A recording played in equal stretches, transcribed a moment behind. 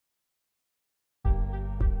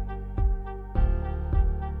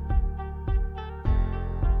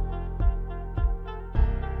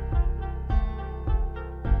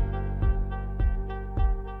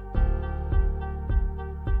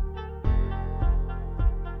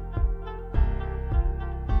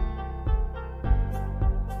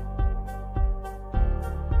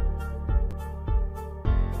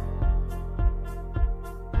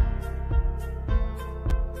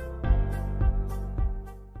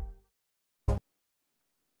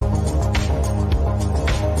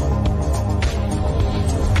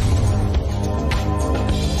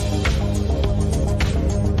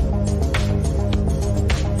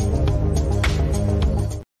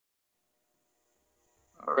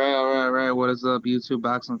All right. What is up, YouTube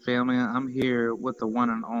boxing family? I'm here with the one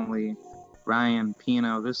and only Ryan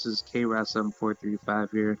Pino. This is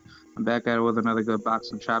KRAS7435 here. I'm back at it with another good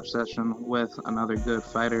boxing chop session with another good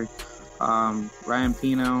fighter. Ryan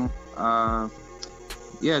Pino.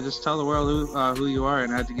 Yeah, just tell the world who you are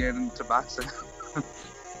and how'd you get into boxing.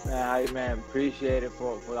 Man, appreciate it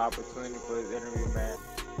for the opportunity for this interview, man.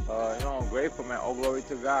 I'm grateful, man. All glory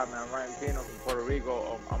to God, man. I'm Ryan Pino from Puerto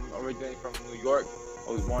Rico. I'm originally from New York.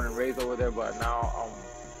 I was born and raised over there, but now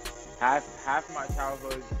half my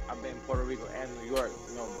childhood I've been in Puerto Rico and New York,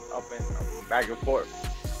 up and back and forth.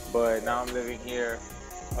 But now I'm living here.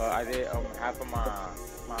 I did half of my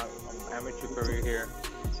amateur career here.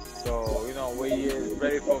 So we're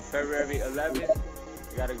ready for February 11th.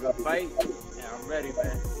 We got a good fight, and I'm ready,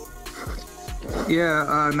 man.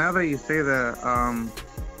 Yeah. Now that you say that,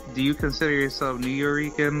 do you consider yourself New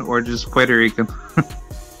Rican or just Puerto Rican?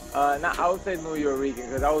 Now I would say New Rican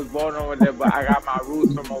because I was born over there, but I got my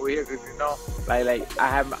roots from over here. Because I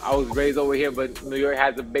was raised over here, but New York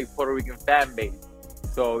has a big Puerto Rican fan base.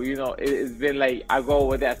 So it's been like I go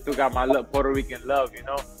over there, I still got my Puerto Rican love,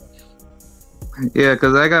 Yeah,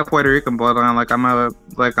 because I got Puerto Rican blood on. I'm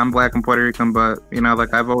black and Puerto Rican, but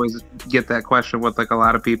I've always get that question with a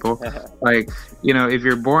lot of people. If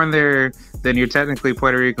you're born there, then you're technically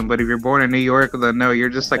Puerto Rican. But if you're born in New York, then no, you're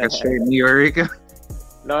just a straight New Rican.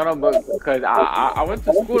 No, but because I went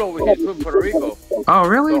to school over here too in Puerto Rico. Oh,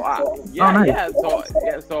 really? So nice.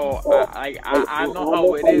 So I know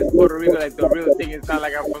how it is, Puerto Rico. Like the real thing, it's not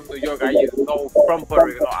like I'm from New York. I just know from Puerto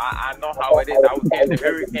Rico. No, I know how it is. I was here in the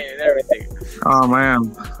hurricane and everything. Oh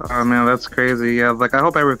man, that's crazy. Yeah, I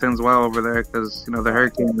hope everything's well over there because the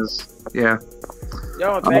hurricane is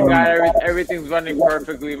Thank God everything's running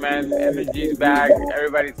perfectly, man. Energy's back.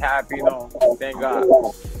 Everybody's happy. Thank God.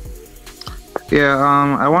 Yeah,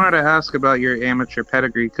 I wanted to ask about your amateur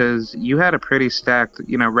pedigree because you had a pretty stacked,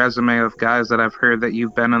 resume of guys that I've heard that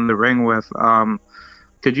you've been in the ring with.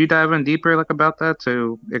 Could you dive in deeper, about that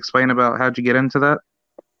to explain about how'd you get into that?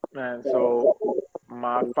 Man, so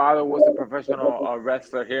my father was a professional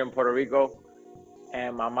wrestler here in Puerto Rico,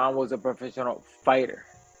 and my mom was a professional fighter.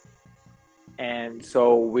 And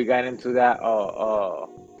so we got into that. I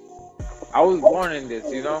was born in this,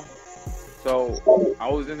 So I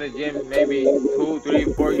was in the gym maybe 2,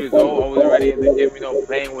 3, 4 years old. I was already in the gym,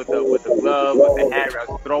 playing with the glove, with the hand. I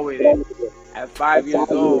was throwing it. At 5 years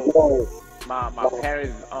old, my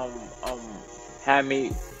parents had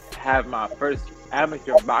me have my first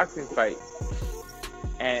amateur boxing fight,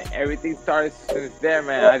 and everything started since there,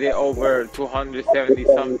 man. I did over 270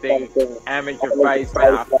 something amateur fights,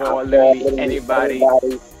 man. I fought literally anybody.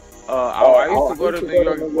 I used to go to New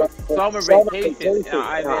York for summer vacation, and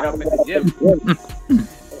I ended up in the gym.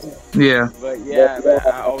 Yeah. But yeah, man,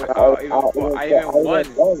 I even won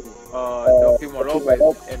Pino Lopez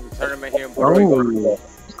in the tournament here in Puerto Rico.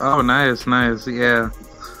 Oh, nice, yeah.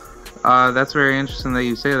 That's very interesting that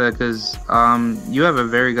you say that because you have a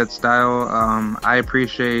very good style. I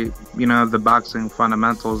appreciate, the boxing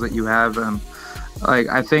fundamentals that you have, and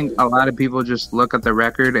I think a lot of people just look at the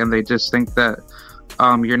record and they just think that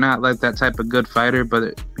you're not that type of good fighter,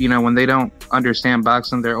 but when they don't understand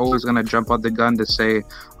boxing, they're always going to jump out the gun to say,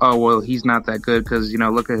 oh, well, he's not that good because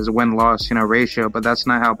look at his win-loss ratio. But that's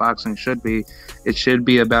not how boxing should be. It should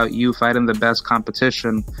be about you fighting the best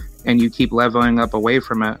competition, and you keep leveling up away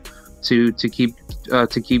from it to keep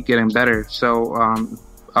getting better. So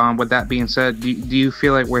with that being said, do you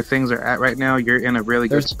feel like where things are at right now, you're in a really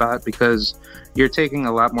good spot because you're taking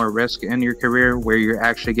a lot more risk in your career where you're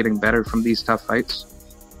actually getting better from these tough fights?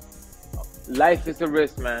 Life is a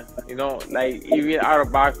risk, man. Even out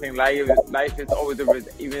of boxing, life is always a risk.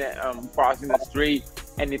 Even crossing the street,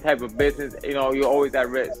 any type of business, you're always at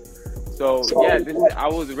risk. So yeah, I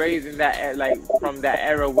was raised in that, from that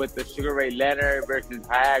era with the Sugar Ray Leonard versus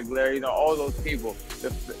Hagler, all those people.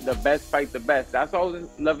 The best fight the best. That's all I was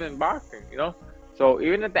loving boxing, So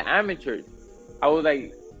even at the amateurs, I was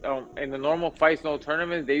in the normal fights, no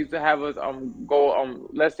tournaments, they used to have us go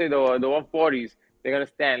let's say the 140s, they're gonna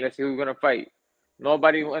stand. Let's see who's gonna fight.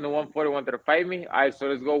 Nobody in the 140 wanted to fight me. All right, so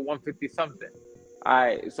let's go 150 something. All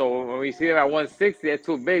right, so when we see them at 160, they're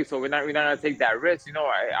too big, so we're not gonna take that risk.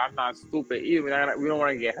 I'm not stupid either. We don't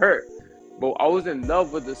want to get hurt. But I was in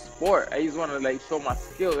love with the sport. I just want to show my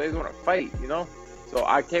skills. I just want to fight. So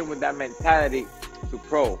I came with that mentality to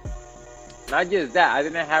pro. Not just that, I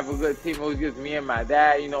didn't have a good team. It was just me and my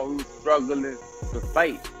dad. We were struggling to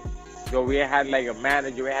fight. So we had a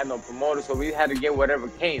manager, we had no promoter, so we had to get whatever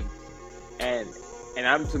came. And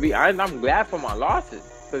I'm glad for my losses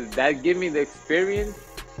because that gave me the experience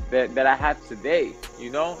that I have today, you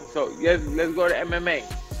know? So let's go to MMA.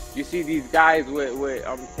 You see these guys with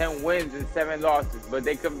 10 wins and 7 losses, but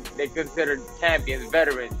they considered champions,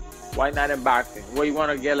 veterans. Why not in boxing? Well, you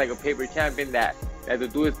want to get like a paper champion that the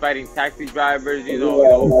dude is fighting taxi drivers,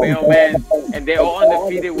 mailmen, and they're all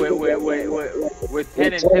undefeated with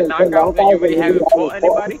 10 and 10 knockouts, and you really haven't fought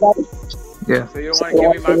anybody. Yeah. So you don't want to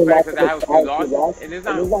give me my credit because I have a few losses, and it's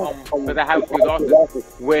not because I have a few losses.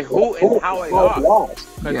 With who and how I lost,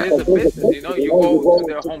 because it's a business. You go to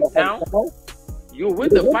their hometown, you win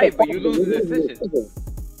the fight, but you lose the decision.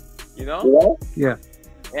 Yeah.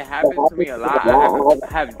 It happens to me a lot. I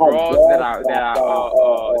have draws that I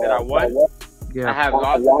won. Yeah. I have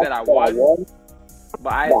losses that I won.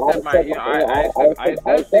 But I accept my, I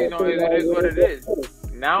accept, it is what it is.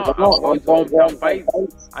 Now I'm going to hometown fights.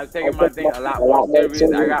 I'm taking my thing a lot more serious.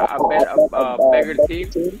 I got a bigger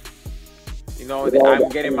team. I'm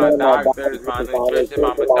getting my doctors, my nutrition,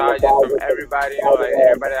 my massages from everybody. Like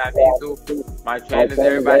everybody I need to. My trainers,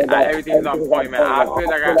 everybody, everything's on point, man. I feel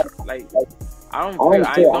like I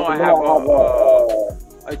know I have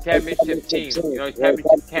a championship team. A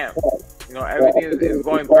championship camp. Everything is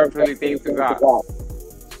going perfectly. Thanks to God.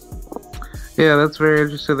 Yeah, that's very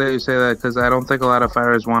interesting that you say that, because I don't think a lot of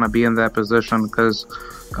fighters want to be in that position, because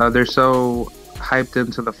they're so hyped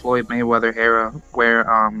into the Floyd Mayweather era where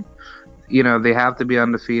they have to be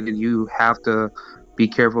undefeated. You have to be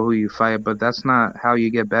careful who you fight, but that's not how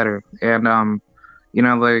you get better. And I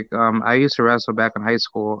used to wrestle back in high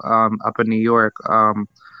school up in New York. I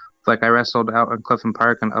wrestled out in Clifton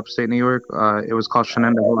Park in upstate New York. It was called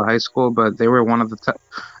Shenandoah High School, but they were one of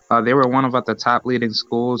the top leading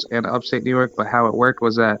schools in upstate New York. But how it worked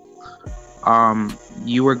was that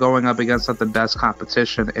you were going up against the best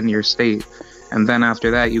competition in your state, and then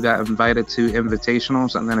after that you got invited to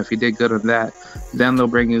invitationals, and then if you did good in that, then they'll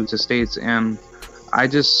bring you to states. And I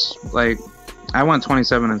just I went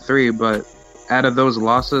 27-3, but out of those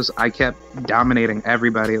losses, I kept dominating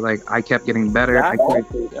everybody. I kept getting better. I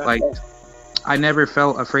never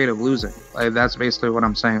felt afraid of losing. That's basically what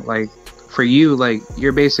I'm saying. For you,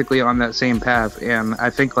 you're basically on that same path, and I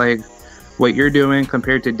think what you're doing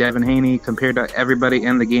compared to Devin Haney, compared to everybody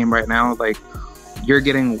in the game right now, you're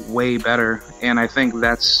getting way better. And I think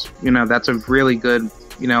that's a really good,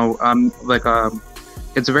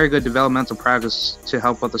 it's a very good developmental practice to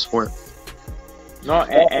help with the sport. No,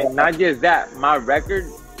 and not just that, my record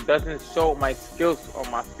doesn't show my skills or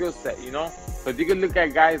my skill set, Because you can look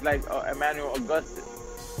at guys like Emmanuel Augustus.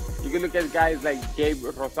 You can look at guys like Gabe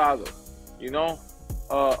Rosado,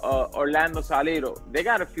 Orlando Salido. They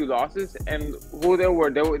got a few losses, and who they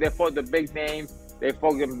fought the big names, they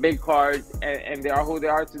fought the big cards, and they are who they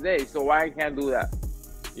are today. So why I can't do that,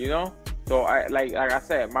 So I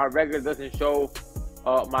said, my record doesn't show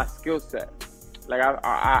my skill set.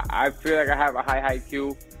 I feel like I have a high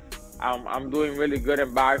IQ. I'm doing really good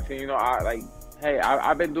in boxing.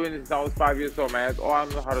 I've been doing this since I was 5 years old, man. That's all I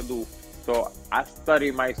know how to do. So I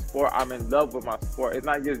study my sport. I'm in love with my sport. It's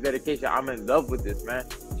not just dedication. I'm in love with this, man.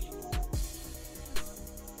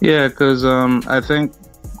 Yeah, because I think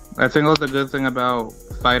what's the good thing about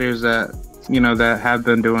fighters that that have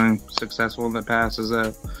been doing successful in the past is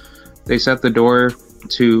that they set the door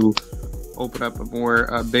to open up a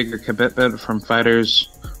bigger commitment from fighters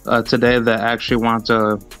today that actually want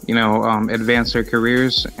to advance their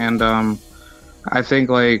careers. And I think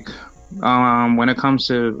when it comes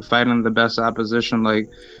to fighting the best opposition,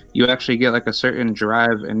 you actually get a certain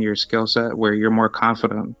drive in your skill set where you're more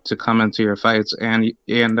confident to come into your fights, and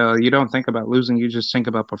you don't think about losing, you just think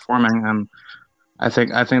about performing. And I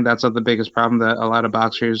think that's the biggest problem that a lot of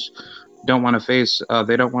boxers don't want to face.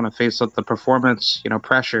 They don't want to face the performance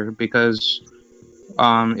pressure, because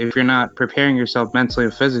if you're not preparing yourself mentally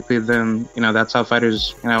and physically, then that's how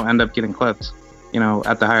fighters end up getting clipped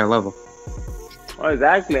at the higher level. Oh,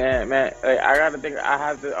 exactly, man. I gotta think. I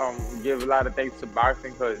have to give a lot of thanks to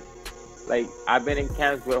boxing, because I've been in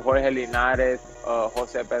camps with Jorge Linares,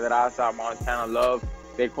 Jose Pedraza, Montana Love.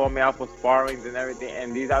 They call me out for sparrings and everything,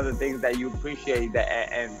 and these are the things that you appreciate,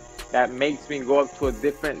 and that makes me go up to a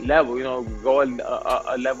different level. Go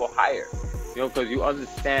a level higher. Because you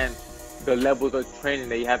understand the levels of training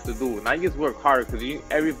that you have to do. Not just work hard, because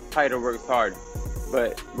every fighter works hard,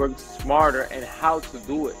 but work smarter and how to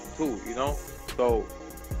do it too. So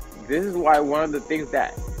this is why one of the things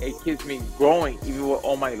that it keeps me growing, even with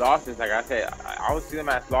all my losses. Like I said, I don't see them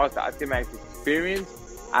as losses. I see them as experience.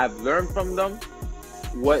 I've learned from them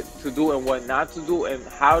what to do and what not to do, and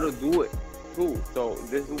how to do it too. So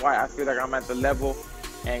this is why I feel like I'm at the level,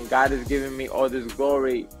 and God is giving me all this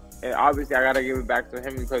glory. And obviously I gotta give it back to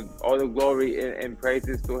Him, because all the glory and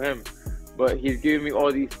praises to Him. But He's giving me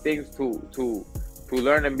all these things to to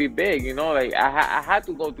learn and be big. You know, like I had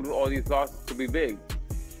to go through all these losses to be big.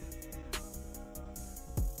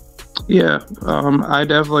 Yeah, I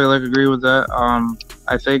definitely like agree with that.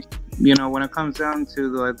 I think when it comes down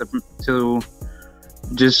to to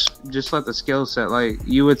just let the skill set, like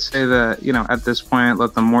you would say that at this point,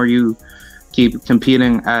 let the more you keep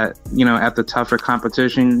competing at the tougher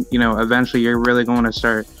competition, eventually you're really going to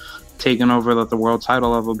start taking over the world title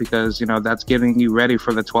level, because that's getting you ready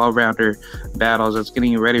for the 12-rounder battles. It's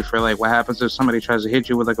getting you ready for like what happens if somebody tries to hit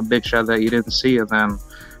you with like a big shot that you didn't see, and then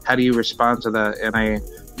how do you respond to that in a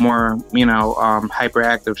more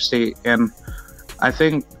hyperactive state. And I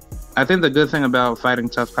think the good thing about fighting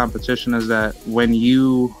tough competition is that when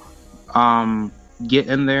you get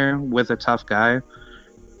in there with a tough guy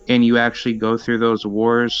and you actually go through those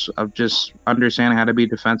wars of just understanding how to be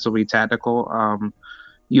defensively tactical,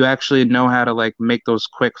 you actually know how to like make those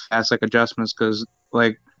quick, fast like adjustments. Because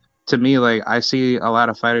like to me, like I see a lot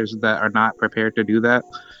of fighters that are not prepared to do that,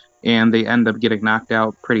 and they end up getting knocked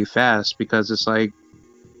out pretty fast because it's like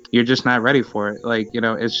you're just not ready for it. Like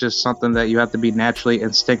it's just something that you have to be naturally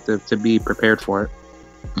instinctive to be prepared for it.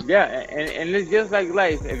 Yeah, and it's just like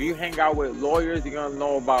life. If you hang out with lawyers, you're gonna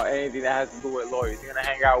know about anything that has to do with lawyers. You're gonna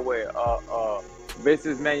hang out with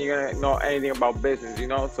businessmen, you're gonna know anything about business.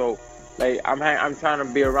 So like I'm trying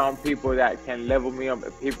to be around people that can level me up,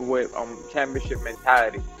 people with championship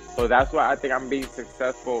mentality. So that's why I think I'm being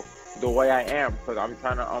successful the way I am, because I'm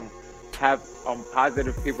trying to have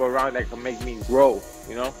positive people around that can make me grow.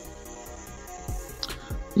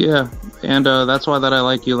 Yeah, and that's why that I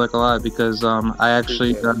like you like a lot, because I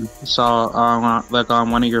actually saw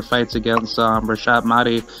on one of your fights against Rashad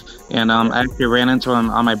Mahdi, and I actually ran into him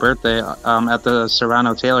on my birthday at the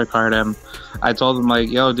Serrano Taylor card, and I told him like,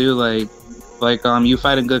 yo, dude, like you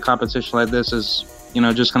fighting good competition like this is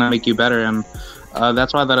just gonna make you better. And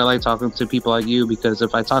that's why that I like talking to people like you, because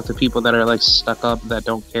if I talk to people that are like stuck up, that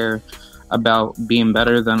don't care about being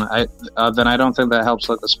better, then I don't think that helps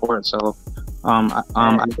like the sport. So I'm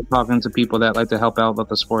talking to people that like to help out with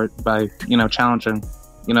the sport by challenging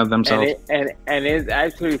themselves. And it's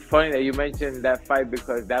actually funny that you mentioned that fight,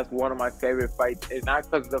 because that's one of my favorite fights. It's not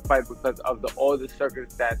because of the fight, because of all the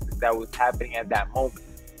circumstances that was happening at that moment.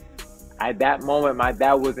 At that moment, my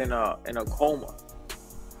dad was in a coma.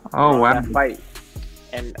 Oh wow! That fight,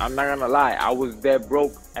 and I'm not gonna lie, I was dead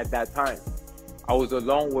broke at that time. I was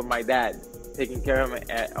alone with my dad, taking care of him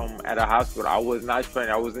at a hospital. I was not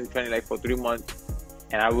training. I wasn't training like for 3 months,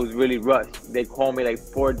 and I was really rushed. They called me like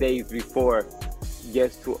 4 days before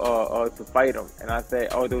just to fight him, and I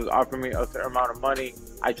said, they was offering me a certain amount of money.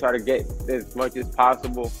 I try to get as much as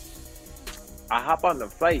possible. I hop on the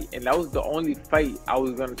fight, and that was the only fight I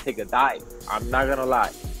was gonna take a dive. I'm not gonna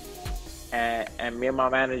lie. And me and my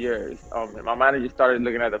manager started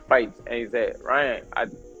looking at the fights, and he said, Ryan,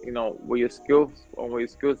 with your skills, with your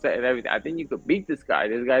skill set and everything, I think you could beat this guy.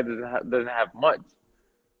 This guy doesn't have much.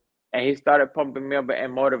 And he started pumping me up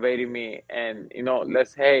and motivating me, and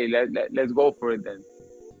let's go for it then.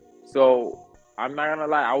 So I'm not gonna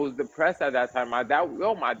lie, I was depressed at that time. My dad,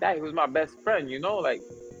 he was my best friend. Like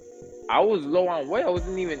I was low on weight. I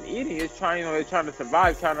wasn't even eating. Just trying to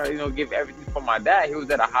survive, trying to give everything for my dad. He was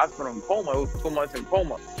at a hospital in coma. He was 2 months in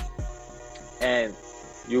coma, and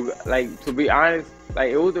to be honest,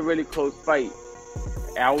 like it was a really close fight.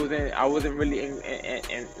 I wasn't really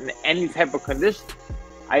in any type of condition.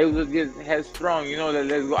 I was just headstrong, that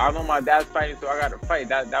let's go. I know my dad's fighting, so I gotta fight.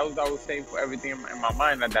 That was I was saying for everything in my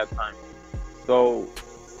mind at that time. So,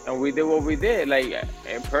 and we did what we did. Like,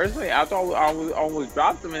 and personally, I thought I almost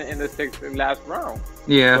dropped him in the sixth and last round.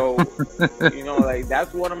 Yeah. So, like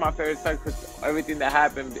that's one of my favorite fights, because everything that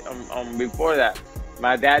happened before that.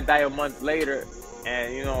 My dad died a month later.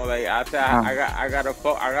 And like I said, I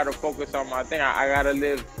gotta focus on my thing. I gotta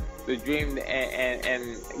live the dream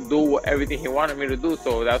and do everything he wanted me to do.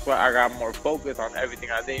 So that's why I got more focus on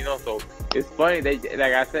everything I did. So it's funny that,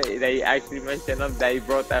 like I said, that he actually mentioned that he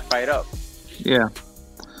brought that fight up. Yeah,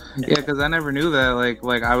 because I never knew that.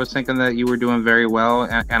 Like I was thinking that you were doing very well,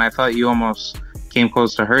 and I thought you almost came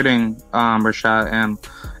close to hurting Rashad. And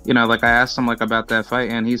like I asked him like about that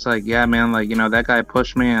fight, and he's like, yeah, man, like that guy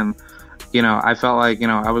pushed me, and I felt like,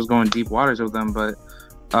 I was going deep waters with them, but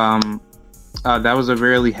that was a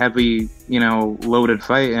really heavy, loaded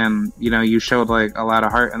fight. And, you showed like a lot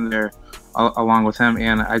of heart in there along with him.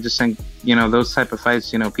 And I just think, those type of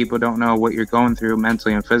fights, people don't know what you're going through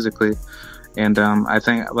mentally and physically. And I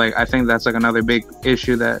think that's like another big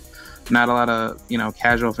issue that not a lot of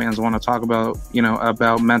casual fans want to talk about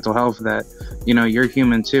about mental health. That you're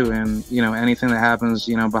human too, and anything that happens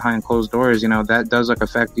behind closed doors, that does like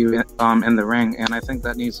affect you in the ring, and I think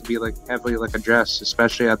that needs to be like heavily like addressed,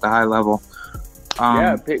 especially at the high level.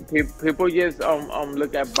 Yeah, um people just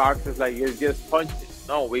look at boxers like it's just punching.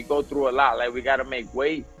 No, we go through a lot. Like we gotta make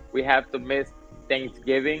weight. We have to miss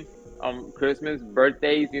Thanksgiving, Christmas,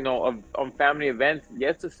 birthdays. Of family events,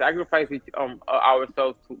 just to sacrifice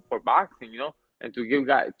ourselves for boxing. And to give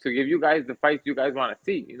you guys the fights you guys want to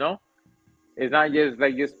see. It's not just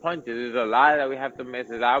like just punches. There's a lot that we have to miss.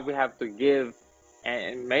 A lot we have to give,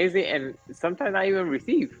 and amazing, and sometimes not even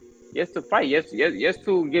receive. Just to fight, yes,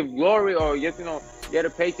 to give glory, or just get a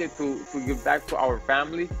paycheck to give back to our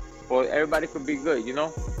family, for everybody could be good.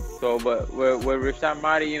 So, but with Rashad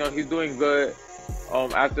Mahdi, he's doing good.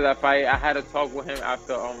 After that fight, I had a talk with him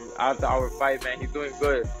after our fight, man. He's doing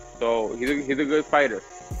good. So he's a good fighter,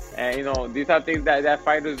 and these are things that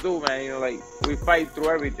fighters do, man. Like we fight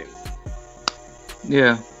through everything.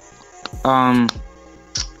 yeah. um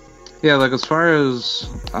Yeah, like as far as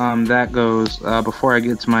that goes, before I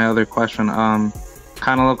get to my other question,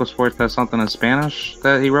 kind of local sports has something in Spanish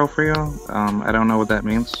that he wrote for you. I don't know what that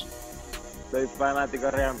means. Soy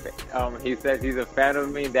fanático real. He says he's a fan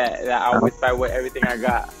of me, that I always fight with everything I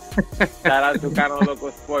got. Shout out to Cano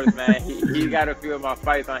Local Sports, man. He got a few of my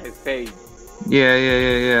fights on his page.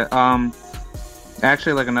 Yeah.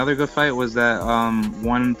 Actually, like another good fight was that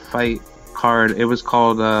one fight card. It was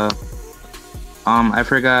called I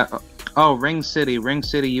forgot. Oh, Ring City,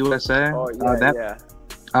 USA. Oh yeah,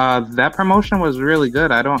 yeah. That promotion was really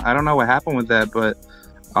good. I don't know what happened with that, but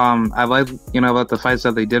I like about the fights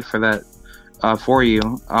that they did for that for you.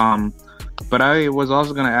 But I was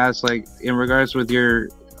also gonna ask, like, in regards with your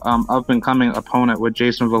up and coming opponent with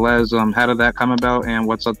Jason Velez, how did that come about, and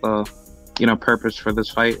what's up the purpose for this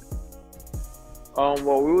fight?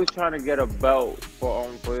 Well, we was trying to get a belt for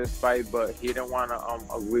this fight, but he didn't want to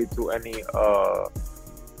agree to any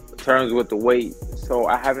terms with the weight. So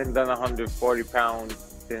I haven't done 140 pounds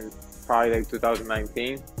since probably like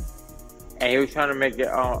 2019, and he was trying to make it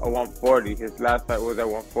a 140. His last fight was at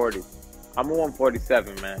 140. I'm a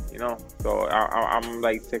 147, man. So I'm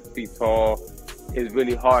like 6 feet tall. It's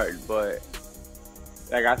really hard, but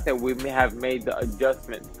like I said, we may have made the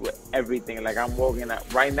adjustments with everything. Like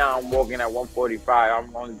right now I'm walking at 145.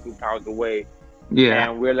 I'm only 2 pounds away, Yeah.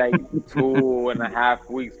 and we're like 2.5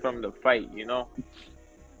 weeks from the fight.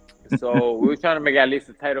 So we were trying to make at least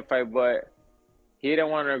a title fight, but he didn't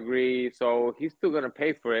want to agree. So he's still gonna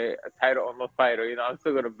pay for it, a title or no fighter. I'm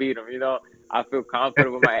still gonna beat him. I feel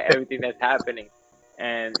confident with everything that's happening,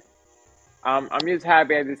 and I'm just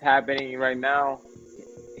happy that it's happening right now.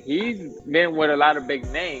 He's been with a lot of big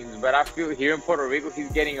names, but I feel here in Puerto Rico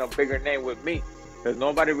he's getting a bigger name with me, because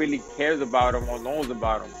nobody really cares about him or knows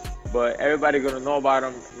about him. But everybody's gonna know about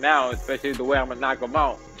him now, especially the way I'm gonna knock him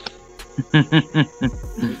out.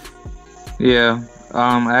 Yeah.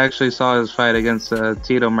 I actually saw his fight against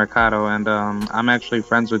Tito Mercado, and I'm actually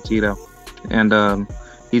friends with Tito, and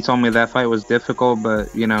he told me that fight was difficult, but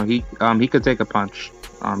he could take a punch.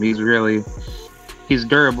 He's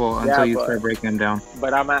durable until you start breaking him down.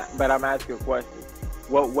 But I'm asking a question.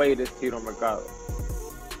 What weight is Tito Mercado?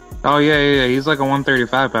 Oh yeah. He's like a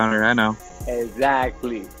 135 pounder. I know.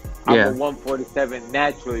 Exactly. I'm a 147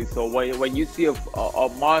 naturally. So when you see a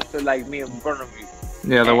monster like me in front of you,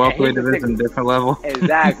 yeah, the welterweight division, different level.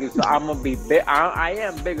 Exactly. So I'm gonna be big. I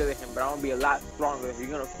am bigger than him, but I'm gonna be a lot stronger. He's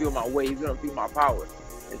gonna feel my weight. He's gonna feel my power.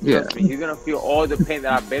 And trust me, he's gonna feel all the pain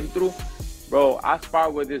that I've been through. Bro, I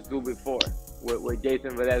sparred with this dude before, with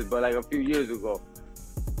Jason Velez, but like a few years ago.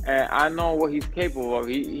 And I know what he's capable of.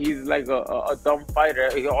 He's like a dumb fighter.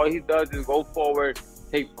 All he does is go forward,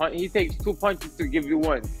 he takes 2 punches to give you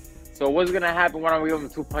one. So what's gonna happen when I give him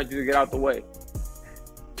 2 punches to get out the way?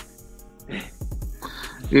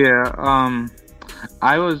 Yeah,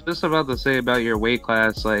 I was just about to say about your weight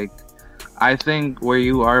class, like, I think where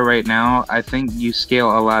you are right now, I think you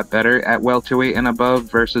scale a lot better at welterweight and above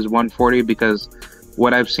versus 140, because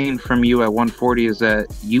what I've seen from you at 140 is that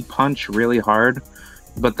you punch really hard,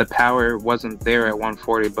 but the power wasn't there at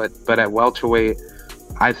 140. But at welterweight,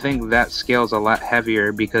 I think that scales a lot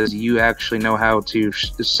heavier, because you actually know how to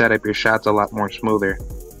set up your shots a lot more smoother.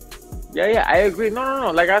 Yeah, I agree.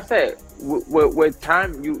 No. Like I said, with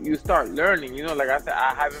time, you start learning. Like I said,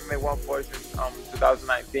 I haven't made 140 since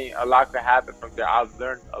 2019. A lot could happen from there. I've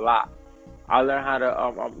learned a lot. I learned how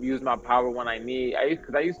to use my power when I need.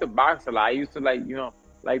 Because I used to box a lot. I used to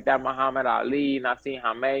like that Muhammad Ali, Nassim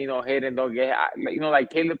Hamed, hit and don't get, like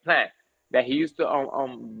Caleb Plant, that he used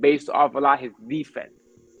to base off a lot his defense.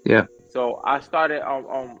 Yeah. So I started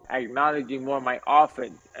acknowledging more my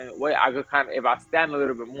offense, and wait, I could kind of, if I stand a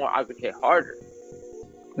little bit more, I could hit harder.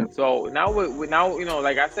 Yeah. So now now,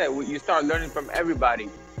 like I said, you start learning from everybody.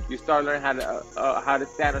 You start learning how to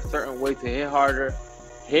stand a certain way to hit harder,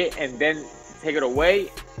 hit, and then take it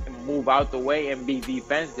away and move out the way and be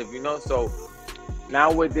defensive. So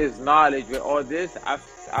now with this knowledge, with all this, I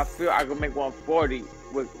feel I can make 140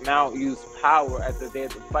 with now use power at the day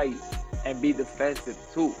of the fight and be defensive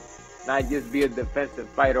too, not just be a defensive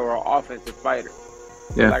fighter or an offensive fighter.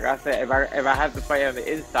 So Yeah. like I said, if I have to fight on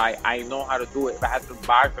the inside, I know how to do it. If I have to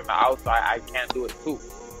box on the outside, I can do it too.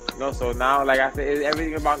 So now, like I said, it's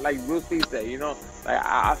everything about, like Bruce Lee said, like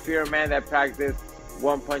I fear a man that practiced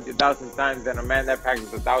one punch 1,000 times than a man that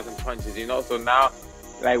practiced 1,000 punches. So now,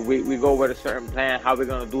 like we go with a certain plan, how we're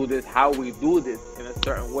gonna do this, how we do this in a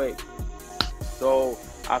certain way. So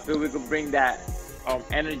I feel we could bring that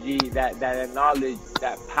energy, that knowledge,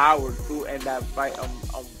 that power to, and that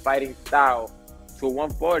fighting style to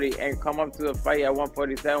 140 and come up to the fight at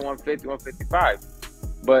 147, 150, 155.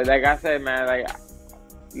 But like I said, man, like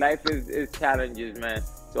life is challenges, man.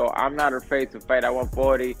 So I'm not afraid to fight at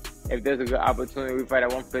 140. If there's a good opportunity, we fight at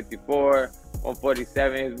 154,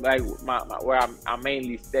 147 is like where I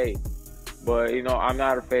mainly stay. But I'm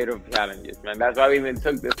not afraid of challenges, man. That's why we even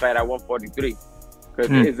took this fight at 143,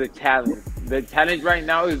 because it's a challenge. The challenge right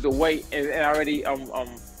now is the weight, and I already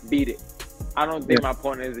beat it. I don't think my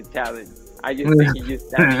opponent is a challenge. I just think he's just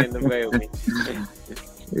standing in the way of me.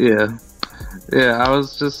 Yeah, I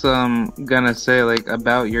was just gonna say, like,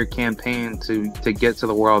 about your campaign to get to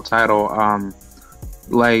the world title.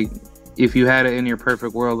 Like, if you had it in your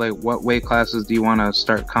perfect world, like, what weight classes do you want to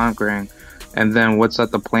start conquering, and then what's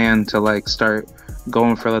the plan to, like, start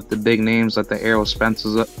going for, like, the big names, like the Errol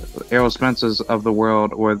Spencers of the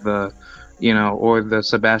world, or the or the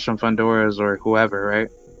Sebastian Fondoras, or whoever, right?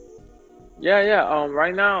 Yeah.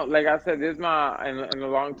 Right now, like I said, this is my in a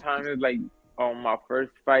long time. It's like my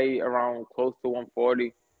first fight around close to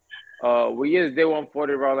 140. We just did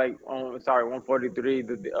 140 around 143,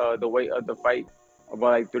 the weight of the fight,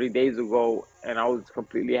 about like 3 days ago, and I was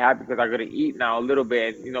completely happy because I gotta eat now a little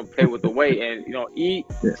bit and play with the weight and eat,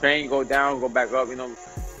 train, go down, go back up.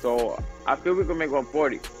 So I feel we can make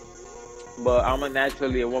 140, but I'm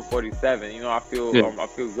naturally at 147. I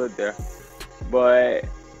feel good there, but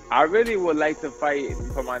I really would like to fight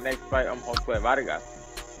for my next fight. Josue Vargas.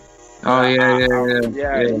 Oh yeah.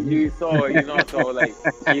 You saw, so like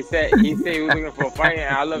he said he was looking for a fight,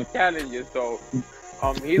 and I love challenges. So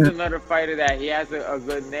he's another fighter that he has a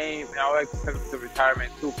good name, and I would like to send him to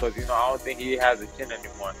retirement too, because I don't think he has a chin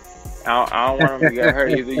anymore. I don't want him to get hurt.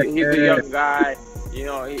 He's a young guy, he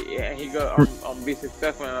could be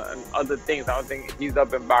successful in other things. I don't think he's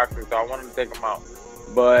up in boxing, so I want him to take him out.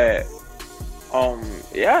 But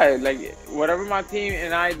yeah, like whatever my team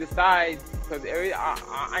and I decide, because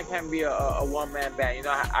I can't be a one-man band.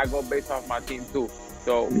 I go based off my team too.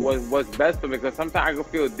 So what's best for me, because sometimes I can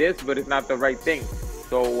feel this, but it's not the right thing.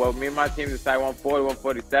 So me and my team decide 140,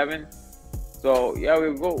 147. So yeah,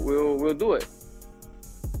 we'll do it.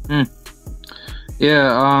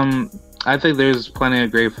 Yeah, I think there's plenty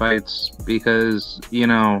of great fights, because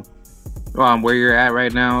where you're at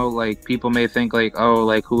right now, like, people may think like, oh,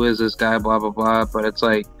 like, who is this guy, blah blah blah, but it's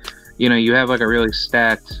like, you have like a really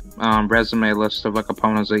stacked resume list of like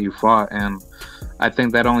opponents that you fought, and I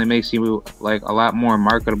think that only makes you like a lot more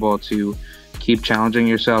marketable to keep challenging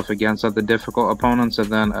yourself against other difficult opponents, and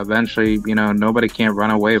then eventually nobody can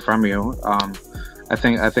run away from you. I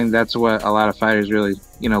think that's what a lot of fighters really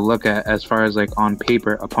look at as far as like on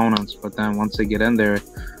paper opponents, but then once they get in there,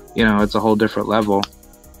 it's a whole different level.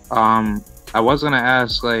 I was gonna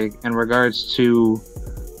ask, like, in regards to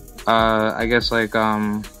I guess, like,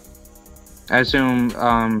 I assume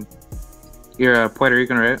you're a Puerto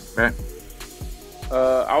Rican, right?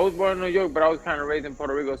 I was born in New York, but I was kind of raised in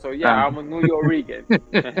Puerto Rico, so yeah, I'm a New York Rican.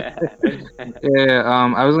 Yeah,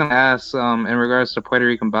 I was gonna ask, in regards to Puerto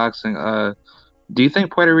Rican boxing, do you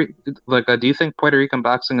think Puerto Rican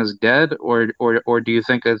boxing is dead, or do you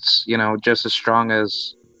think it's just as strong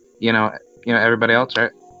as everybody else,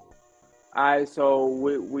 right? So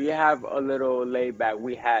we have a little laid back.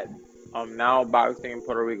 We had now boxing in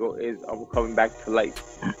Puerto Rico is coming back to life.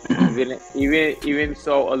 even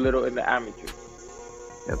so, a little in the amateur.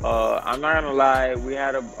 Yep. I'm not gonna lie, we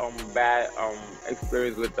had a bad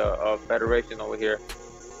experience with the federation over here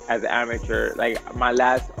as an amateur. Like, my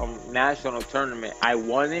last national tournament, I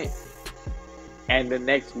won it, and the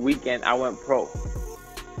next weekend I went pro.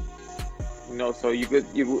 So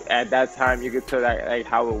you at that time you could tell that, like,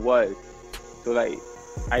 how it was. So like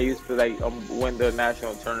I used to like win the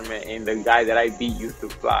national tournament, and the guy that I beat used to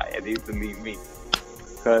fly, and they used to leave me.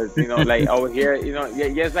 Cause like over here,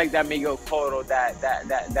 just like that Miguel Cotto,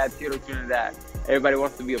 that Tito Trinidad. Everybody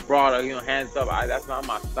wants to be a brawler, hands up. That's not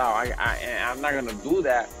my style. I'm not gonna do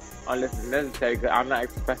that unless it's necessary. Cause I'm not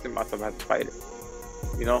expressing myself as a fighter.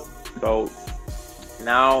 So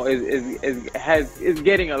now it's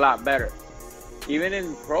getting a lot better. Even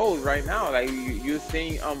in pros right now, like you're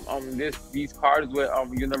seeing these cards with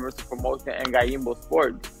Universal Promotion and Gallimbo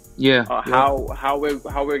Sports. Yeah. How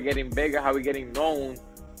we're getting bigger, how we're getting known,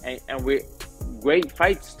 and we're great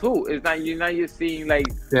fights too. It's not you're seeing like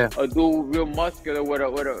a dude real muscular with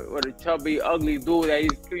a chubby ugly dude that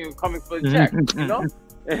he's coming for the check.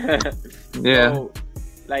 Yeah. So,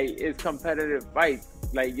 like it's competitive fights,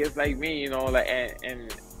 like just like me, like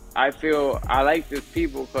and I feel I like these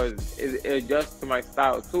people because it adjusts to my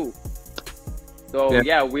style too. So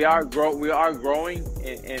we are growing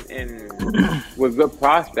in with good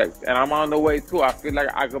prospects, and I'm on the way too. I feel like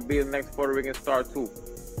I could be the next Puerto Rican star too.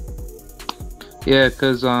 Yeah,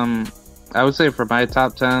 because I would say for my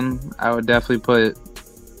top 10, I would definitely put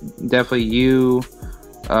you,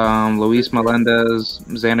 Luis Melendez,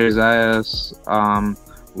 Xander Zayas,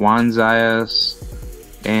 Juan Zayas,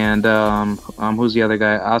 and who's the other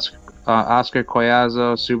guy? Oscar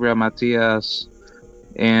Collazo, Subra Matias,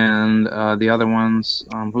 and the other ones.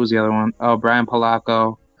 Who's the other one? Oh, Brian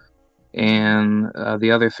Polaco, and the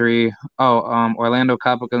other three. Oh, Orlando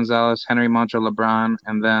Capo Gonzalez, Henry Moncho LeBron,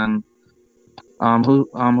 and then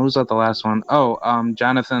who's at the last one? Oh,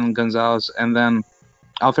 Jonathan Gonzalez, and then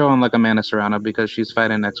I'll throw in like Amanda Serrano because she's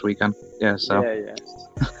fighting next weekend. Yeah, so. Yeah.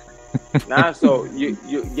 So you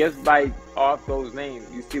just by off those names,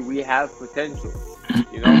 you see we have potential,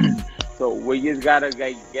 So we just gotta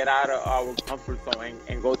get out of our comfort zone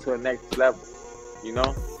and go to the next level,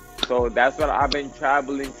 So that's what I've been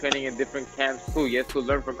traveling, training in different camps too, just to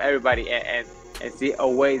learn from everybody and see a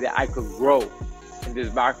way that I could grow in this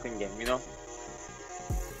boxing game,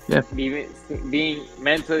 Yeah. Being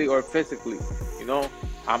mentally or physically,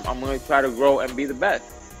 I'm gonna try to grow and be the best.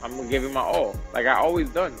 I'm gonna give it my all, like I always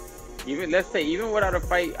done. Even without a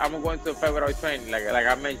fight, I'm going to a fight without training, like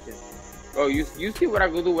I mentioned. Bro, you see what I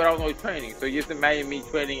could do without no training. So just imagine me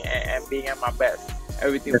training and being at my best,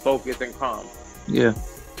 everything focused and calm. Yeah.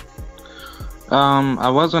 I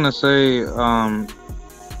was gonna say,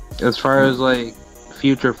 as far as like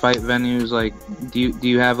future fight venues, like do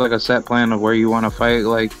you have like a set plan of where you want to fight?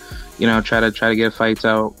 Like, try to get fights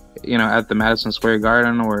out, at the Madison Square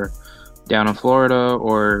Garden or down in Florida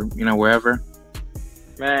or wherever.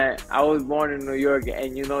 Man, I was born in New York,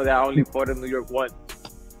 and that I only fought in New York once.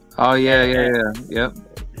 Oh yeah, yep.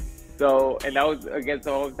 So, and that was against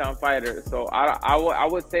a hometown fighter. So I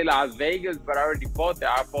would say Las Vegas, but I already fought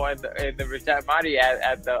there. I fought in the Rashad Mahdi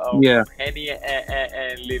at the Henny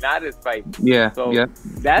and Linares fight. Yeah. So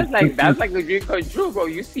that's like a dream come true, bro.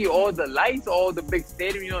 You see all the lights, all the big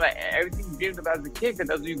stadium, like everything you dreamed about as a kid, because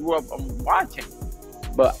that's what you grew up watching.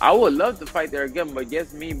 But I would love to fight there again, but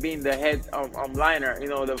just me being the head liner,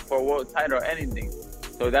 for world title or anything.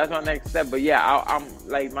 So that's my next step. But yeah, I'm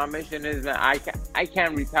like, my mission is, man, I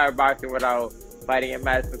can't retire boxing without fighting in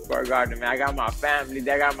Madison Square Garden, man. I got my family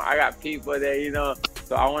there, I got people there,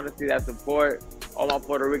 So I want to see that support. All my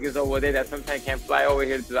Puerto Ricans over there that sometimes can't fly over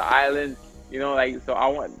here to the island,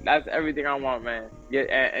 so that's everything I want, man. Yeah,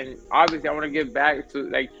 and obviously I want to give back to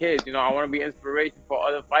like kids, I want to be inspiration for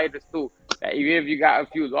other fighters too. That even if you got a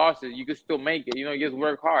few losses, you can still make it. Just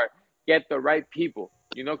work hard, get the right people.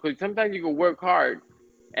 Because sometimes you can work hard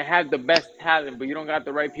and have the best talent, but you don't got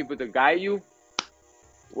the right people to guide you.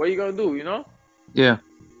 What are you gonna do? Yeah.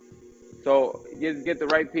 So just get the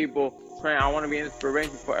right people. Train. I want to be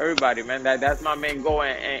inspiration for everybody, man. That's my main goal,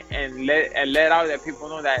 and let out that people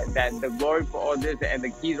know that the glory for all this and the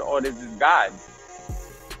key to all this is God.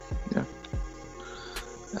 Yeah.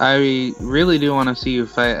 I really do want to see you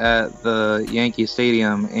fight at the Yankee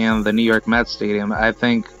Stadium and the New York Mets Stadium. I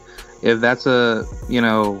think if that's a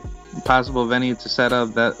possible venue to set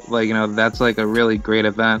up, that that's like a really great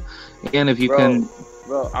event. And if you can,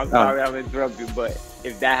 I'm sorry I'm interrupting you, but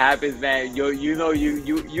if that happens, man, you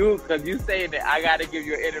because you saying that, I gotta give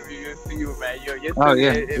you an interview to you, man.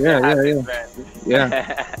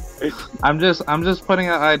 Yeah. I'm just putting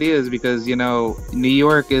out ideas because New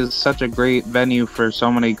York is such a great venue for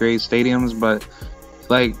so many great stadiums, but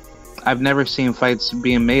like I've never seen fights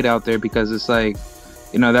being made out there because it's like,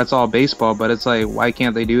 that's all baseball, but it's like, why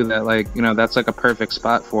can't they do that? Like, that's like a perfect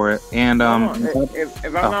spot for it. And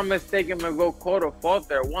if I'm not mistaken, Miguel Cotto fought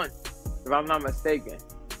there once, if I'm not mistaken.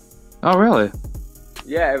 Oh really?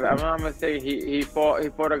 Yeah, if I'm not mistaken, he fought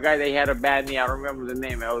a guy that he had a bad knee. I don't remember the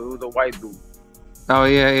name. It was a white dude. Oh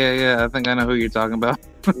yeah, yeah, yeah. I think I know who you're talking about.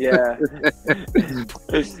 Yeah.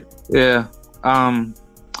 Yeah. Um,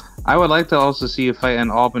 I would like to also see you fight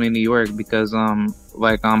in Albany, New York, because I'm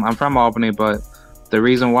from Albany, but the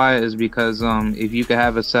reason why is because if you could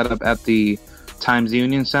have a setup at the Times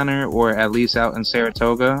Union Center or at least out in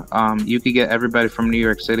Saratoga, you could get everybody from New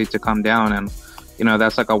York City to come down, and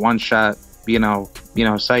that's like a one shot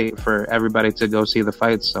site for everybody to go see the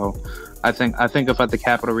fights. So I think if the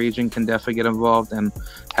capital region can definitely get involved and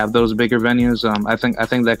have those bigger venues, I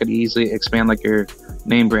think that could easily expand like your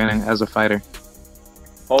name branding as a fighter.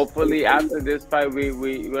 Hopefully, after this fight,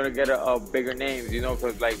 we gonna get a bigger names,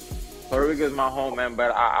 because like Puerto Rico is my home, man.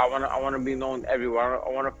 But I wanna be known everywhere. I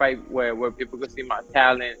wanna fight where people can see my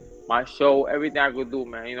talent, my show, everything I could do,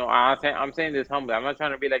 man. I'm saying this humbly. I'm not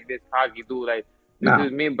trying to be like this cocky dude. Like this No.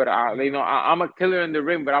 is me, but I'm a killer in the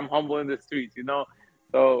ring, but I'm humble in the streets.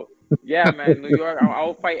 So yeah, man. New York,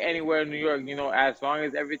 I'll fight anywhere in New York. As long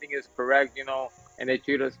as everything is correct, and they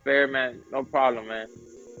treat us fair, man. No problem, man.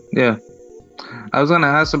 Yeah. I was gonna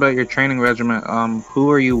ask about your training regimen.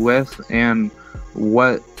 Who are you with, and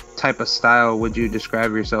what type of style would you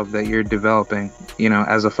describe yourself that you're developing,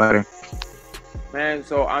 as a fighter? Man,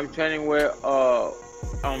 so I'm training with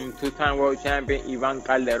two-time world champion Ivan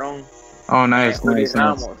Calderon Oh, and nice, Uri nice,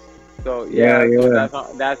 nice. Ramos. So Yeah, yeah, so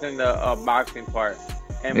yeah, that's in the boxing part.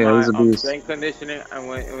 And yeah. my He's a beast. strength conditioning, and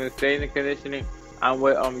when strength and conditioning, I'm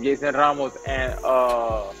with Jason Ramos, and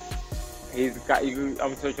I'm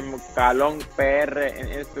searching Calon PR in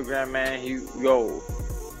Instagram, man.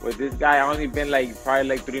 With this guy, I only been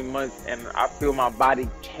probably 3 months, and I feel my body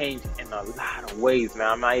changed in a lot of ways, man.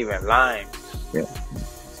 I'm not even lying. Yeah.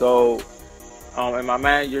 So, and my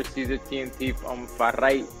manager sees the TNT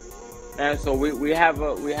Farright, and so we have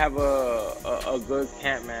a good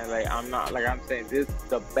camp, man. I'm saying this is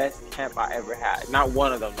the best camp I ever had. Not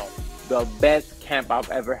one of them, no, the best camp I've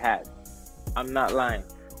ever had. I'm not lying.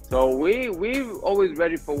 So we always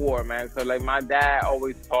ready for war, man. So my dad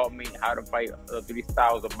always taught me how to fight the three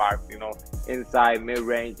styles of boxing, inside, mid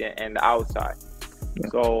range, and outside. Yeah.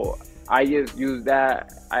 So I just use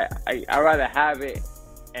that. I rather have it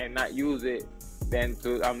and not use it than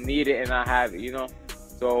to need it and not have it.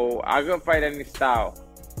 So I can fight any style.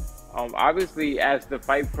 Obviously, as the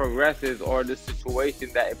fight progresses or the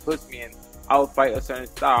situation that it puts me in, I'll fight a certain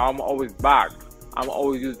style. I'm always box. I'm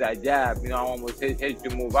always use that jab. I'm always hit you,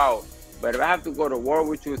 move out. But if I have to go to war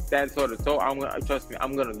with you, stand toe to toe, trust me,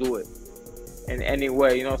 I'm gonna do it in any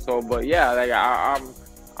way. So, but yeah,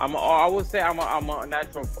 I would say I'm a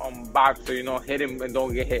natural boxer. Hit him and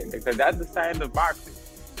don't get hit, because that's the sign of boxing.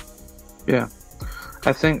 Yeah.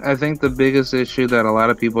 I think the biggest issue that a lot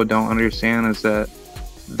of people don't understand is that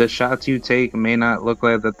the shots you take may not look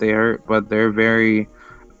like that they hurt, but they're very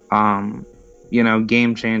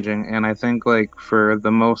game changing. And I think for the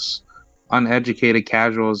most uneducated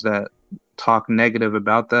casuals that talk negative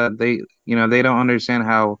about that, they don't understand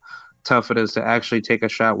how tough it is to actually take a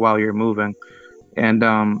shot while you're moving. And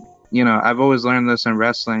I've always learned this in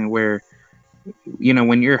wrestling, where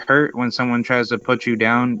when you're hurt, when someone tries to put you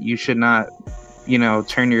down, you should not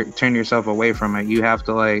turn yourself away from it. You have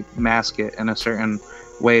to mask it in a certain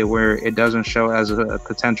way where it doesn't show as a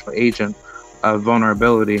potential agent of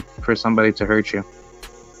vulnerability for somebody to hurt you.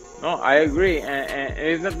 No, I agree, and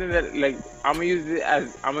it's nothing that I'm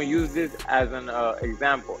gonna use this as an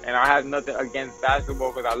example, and I have nothing against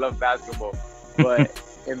basketball because I love basketball, but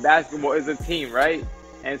in basketball it's a team, right?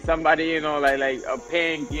 And somebody like a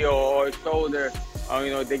pinky or a shoulder,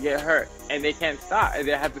 they get hurt and they can't stop, and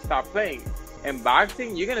they have to stop playing. In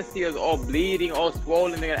boxing, you're gonna see us all bleeding, all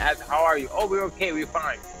swollen. They're gonna ask, "How are you?" "Oh, we're okay, we're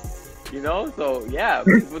fine." So yeah,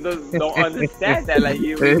 people don't understand that.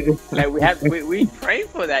 We train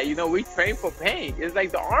for that. We train for pain. It's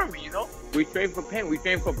like the army. We train for pain. We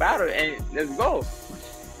train for battle, and let's go.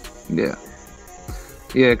 Yeah,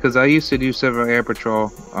 yeah. Because I used to do Civil Air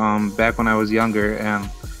Patrol back when I was younger, and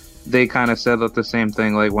they kind of said the same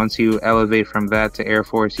thing. Once you elevate from that to Air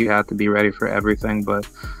Force, you have to be ready for everything. But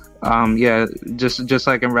yeah, just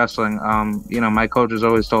like in wrestling, my coaches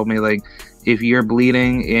always told me if you're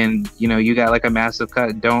bleeding and you got a massive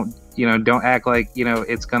cut, don't act like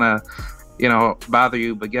it's gonna bother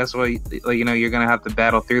you. But guess what? You're gonna have to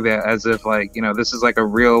battle through that as if this is a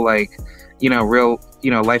real real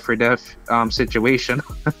life or death situation.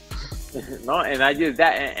 No, and I just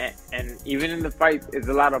that, and even in the fights, it's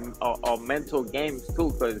a lot of mental games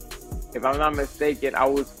too. Because if I'm not mistaken, I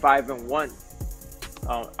was 5-1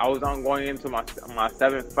 I was on going into my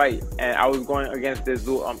seventh fight, and I was going against this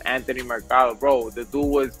dude, Anthony Mercado, bro. The dude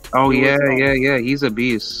was Oh he yeah, was yeah, yeah. He's a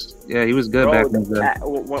beast. Yeah, he was good back bro. in the day.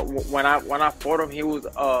 When I fought him, he was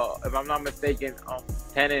if I'm not mistaken,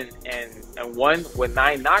 10 and 1 with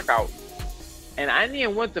 9 knockouts. And I didn't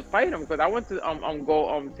even want to fight him because I went to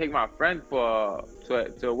go take my friend for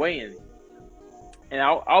to a weigh-in. And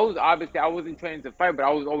I was obviously I wasn't training to fight, but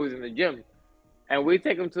I was always in the gym. And we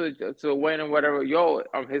take him to a weigh-in and whatever. Yo,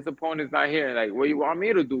 his opponent's not here. Like, what you want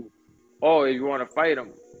me to do? Oh, if you want to fight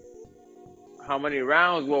him, how many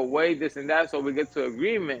rounds? What weight? This and that. So we get to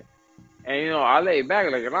agreement. And I lay back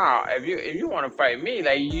like, nah. If you want to fight me,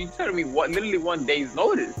 like you telling me what? Literally 1 day's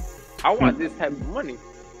notice. I want this type of money.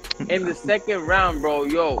 In the second round, bro,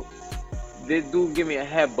 yo, this dude give me a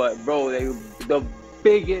headbutt, bro. Like, the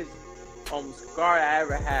biggest scar I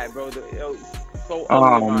ever had, bro. It was so ugly.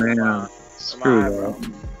 Oh man, screw that.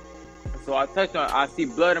 So I touched on. I see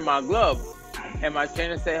blood in my glove, and my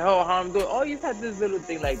trainer said, "Oh, how I'm doing? Oh, you had this little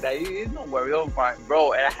thing like that. It's no worry, you'll fine,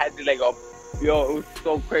 bro." And I had to yo, it was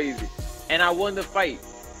so crazy, and I won the fight.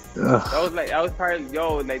 Ugh. That was probably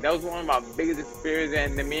that was one of my biggest experiences.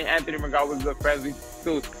 And then me and Anthony McGraw was good friends. We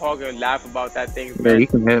still talk and laugh about that thing, man. Yeah, you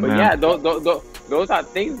can hit, but man. yeah, those are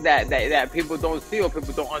things that people don't see or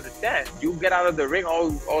people don't understand. You get out of the ring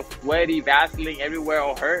all sweaty, Vaseline everywhere,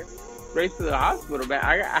 all hurt, straight to the hospital, man.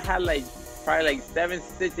 I had probably 7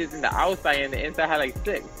 stitches in the outside, and the inside had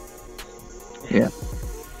 6. Yeah.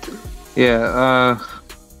 Yeah.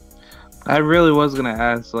 I really was gonna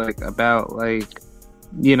ask about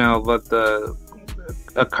what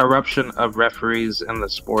a corruption of referees in the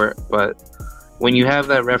sport, but when you have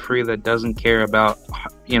that referee that doesn't care about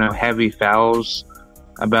heavy fouls,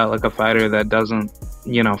 about a fighter that doesn't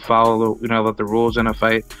follow the rules in a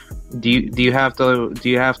fight, do you have to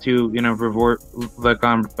revert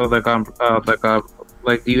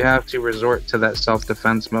do you have to resort to that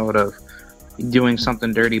self-defense mode of doing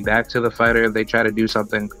something dirty back to the fighter if they try to do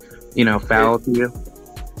something foul to you?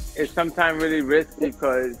 It's sometimes really risky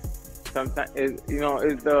because sometimes it's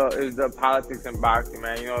the politics in boxing,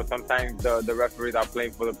 man. Sometimes the referees are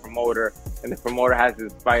playing for the promoter, and the promoter has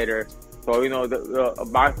his fighter. So a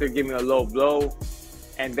boxer give me a low blow,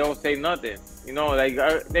 and don't say nothing.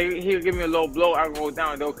 He'll give me a low blow, I'll go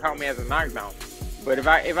down, they'll count me as a knockdown. But if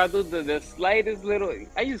I do the slightest little,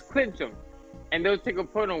 I just clinch them, and they'll take a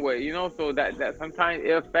point away. So that sometimes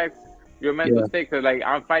it affects your mental state, because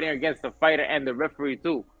I'm fighting against the fighter and the referee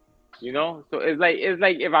too. So it's like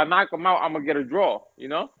if I knock him out, I'm gonna get a draw.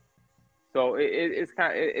 So it's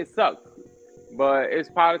kind of it sucks, but it's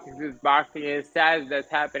politics, it's boxing, and it's sad that's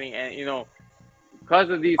happening, and because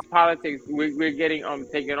of these politics, we're getting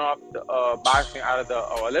taken off the boxing out of the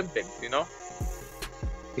Olympics.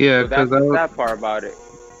 Yeah, so that's the sad part about it.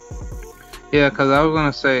 Yeah, because I was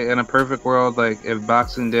gonna say, in a perfect world, if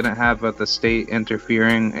boxing didn't have the state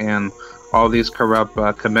interfering and all these corrupt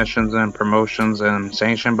commissions and promotions and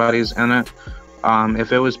sanction bodies in it,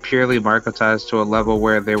 if it was purely marketized to a level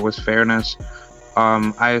where there was fairness,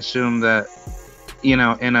 I assume that in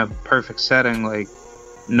a perfect setting,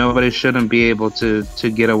 nobody shouldn't be able to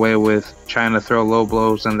get away with trying to throw low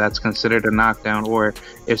blows, and that's considered a knockdown. Or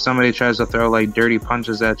if somebody tries to throw dirty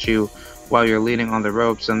punches at you while you're leaning on the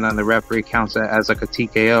ropes, and then the referee counts that as a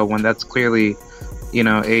TKO, when that's clearly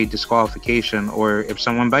a disqualification, or if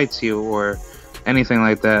someone bites you or anything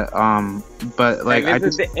like that. But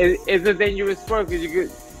it's a dangerous sport, because you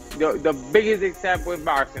get the biggest example in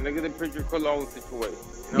boxing. Look at the Patrick Cologne situation.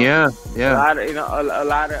 Yeah. A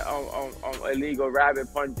lot of illegal rabbit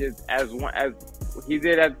punches, as he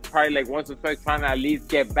did that probably once or twice, trying to at least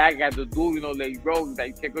get back at the dude. Bro,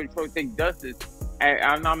 take control, take justice. And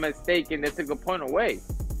I'm not mistaken, they took a point away,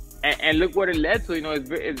 and look what it led to.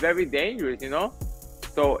 It's very dangerous.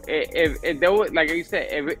 So if there was, like you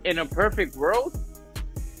said, if in a perfect world,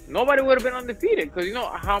 nobody would have been undefeated, because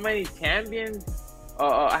how many champions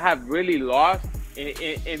have really lost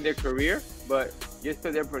in their career, but just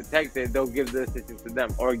so they're protected, they'll give the decision to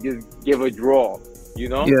them, or just give a draw.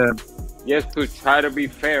 Yeah. Just to try to be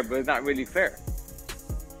fair, but it's not really fair.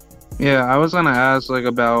 Yeah, I was gonna ask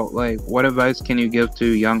about what advice can you give to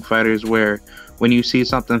young fighters where when you see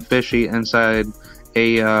something fishy inside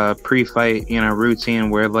a pre-fight routine,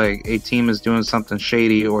 where a team is doing something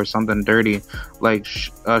shady or something dirty,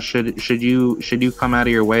 should you come out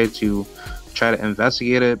of your way to try to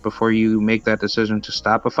investigate it before you make that decision to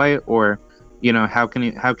stop a fight? Or how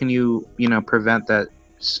can you prevent that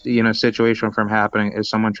situation from happening if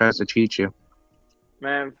someone tries to cheat you?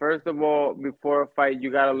 Man, first of all, before a fight, you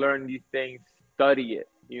gotta learn these things, study it,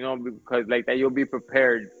 because that you'll be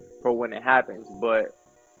prepared for when it happens. But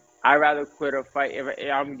I rather quit a fight if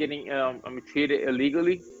I'm getting I'm treated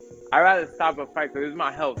illegally. I rather stop a fight because it's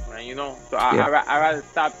my health, man. You know, so Yeah. I rather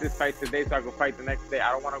stop this fight today so I can fight the next day.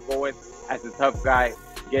 I don't want to go in as a tough guy,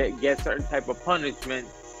 get certain type of punishment,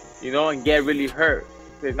 you know, and get really hurt.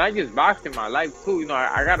 So it's not just boxing, my life too. You know,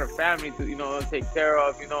 I got a family to take care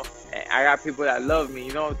of. You know, and I got people that love me.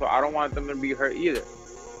 You know, so I don't want them to be hurt either.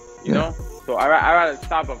 You know, so I rather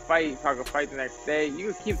stop a fight so I can fight the next day.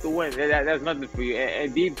 You can keep the win. That's nothing for you.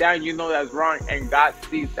 And deep down, you know that's wrong, and God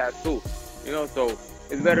sees that too. You know, so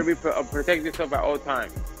it's better be protect yourself at all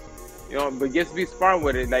times. You know, but just be smart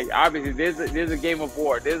with it. Like obviously, there's a game of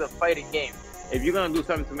war. There's a fighting game. If you're gonna do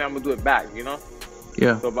something to me, I'm gonna do it back. You know.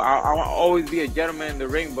 Yeah. So, but I want to always be a gentleman in the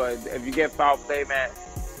ring. But if you get foul play, man,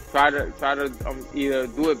 try to either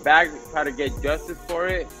do it back, try to get justice for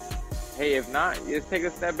it. Hey, if not, just take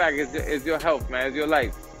a step back. It's your health, man. It's your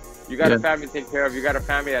life. You got a family to take care of. You got a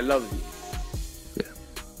family that loves you.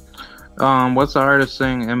 Yeah. What's the hardest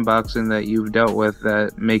thing in boxing that you've dealt with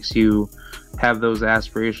that makes you have those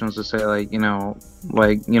aspirations to say, like,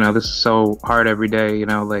 this is so hard every day,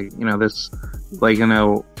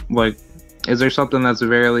 is there something that's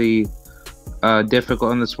very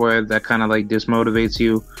difficult in the sport that kind of like dismotivates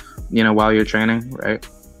you, while you're training, right?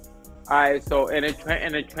 All right, so in a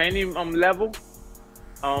training level,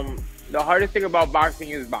 the hardest thing about boxing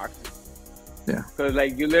is boxing. Yeah. Because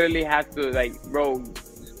like you literally have to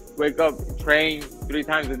wake up, train 3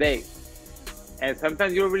 times a day, and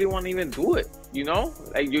sometimes you don't really want to even do it. You know,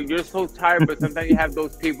 like you're so tired, but sometimes you have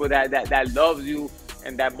those people that loves you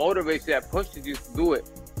and that motivates you, that pushes you to do it.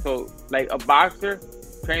 So like a boxer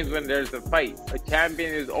trains when there's a fight. A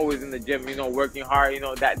champion is always in the gym, working hard.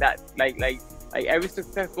 Like every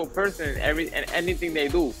successful person, and anything they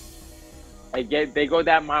do, they go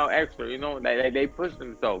that mile extra. Like they push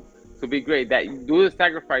themselves to be great. That you do the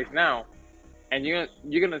sacrifice now, and you're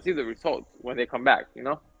gonna see the results when they come back.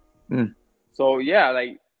 So yeah,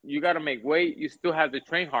 like you gotta make weight. You still have to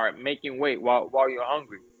train hard, making weight while you're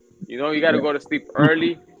hungry. You gotta go to sleep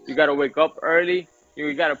early. You gotta wake up early.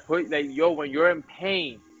 You gotta put when you're in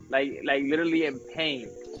pain, like literally in pain,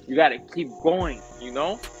 you gotta keep going.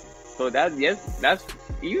 So that's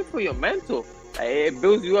even for your mental. It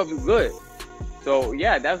builds you up good. So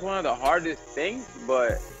yeah, that's one of the hardest things.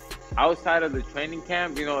 But outside of the training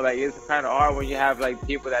camp, it's kind of hard when you have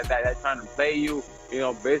people that trying to play you,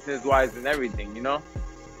 business wise and everything,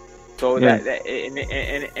 So yeah. and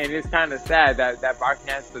it's kind of sad that boxing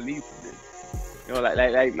has to lead to this.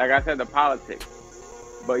 Like I said, the politics.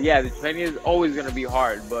 But yeah, the training is always gonna be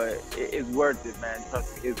hard, but it's worth it, man.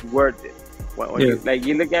 Trust me, it's worth it. When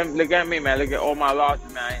you look at me, man. Look at all my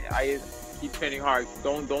losses, man. I keep training hard.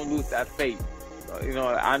 Don't lose that faith.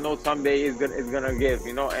 I know someday it's gonna give.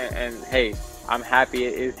 And hey, I'm happy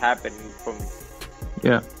it is happening for me.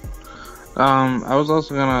 Yeah. I was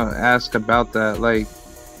also gonna ask about that,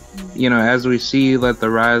 as we see the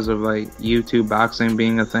rise of YouTube boxing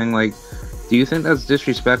being a thing, do you think that's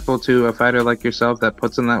disrespectful to a fighter like yourself that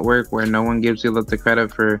puts in that work, where no one gives you the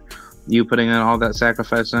credit for you putting in all that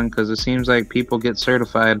sacrifice in? Because it seems like people get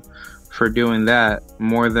certified for doing that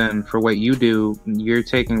more than for what you do. You're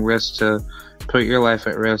taking risks to put your life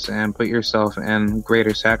at risk and put yourself in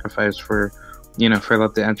greater sacrifice for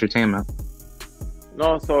the entertainment.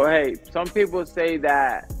 No, so hey, some people say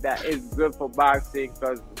that it's good for boxing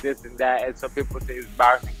because this and that, and some people say it's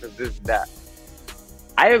boxing because this and that.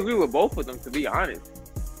 I agree with both of them, to be honest,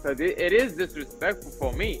 because it is disrespectful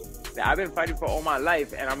for me. I've been fighting for all my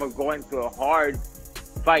life, and I'm gonna go into a hard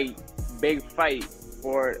fight, big fight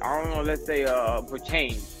for, I don't know, let's say for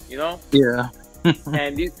change, Yeah.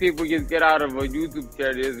 And these people just get out of a YouTube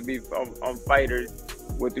channel, just be on fighters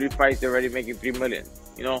with 3 fights already making $3 million,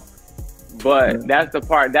 But that's the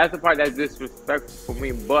part that's disrespectful for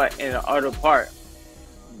me. But in the other part,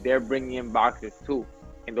 they're bringing in boxers too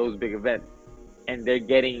in those big events, and they're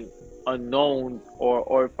getting unknown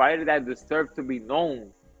or fighters that deserve to be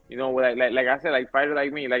known. Like I said, fighter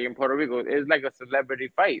like me, in Puerto Rico, it's like a celebrity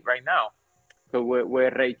fight right now. So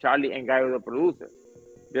with Ray Charlie and Guy, the producer,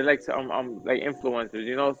 they're like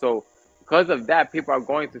influencers, So because of that, people are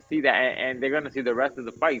going to see that, and they're gonna see the rest of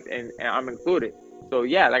the fights, and I'm included. So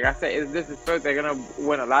yeah, like I said, it's disrespect. They're gonna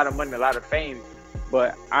win a lot of money, a lot of fame,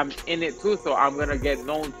 but I'm in it too, so I'm gonna get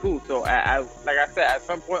known too. So like I said, at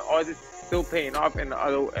some point, all this is still paying off in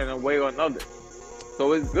a way or another.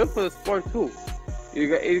 So it's good for the sport too.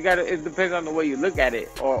 You got it depends on the way you look at it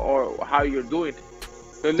or how you're doing it.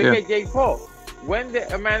 So look at Jake Paul. When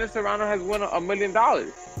Amanda Serrano has won $1 million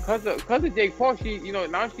because of Jake Paul, she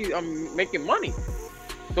now she's making money.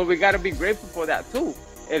 So we got to be grateful for that too.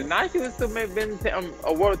 If not, she would still have been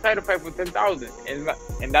a world title fight for 10,000,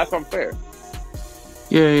 and that's unfair.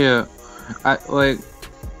 Yeah, yeah. I like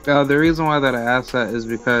the reason why that I asked that is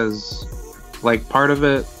because like part of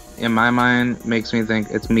it in my mind makes me think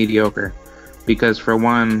it's mediocre. Because for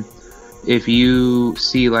one, if you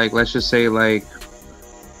see like let's just say like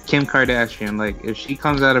Kim Kardashian, like if she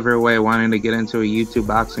comes out of her way wanting to get into a YouTube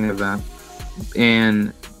boxing event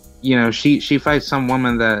and she fights some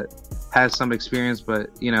woman that has some experience, but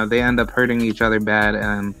they end up hurting each other bad,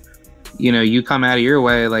 and you come out of your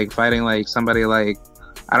way like fighting like somebody like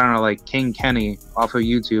I don't know, like King Kenny off of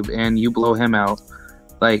YouTube, and you blow him out.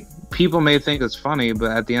 Like people may think it's funny,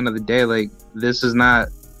 but at the end of the day, like this is not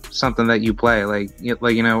something that you play. You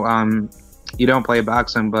don't play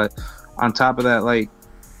boxing, but on top of that, like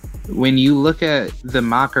when you look at the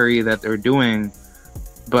mockery that they're doing,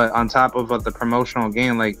 but on top of the promotional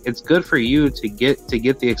gain, like it's good for you to get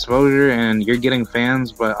the exposure and you're getting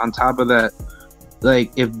fans, but on top of that,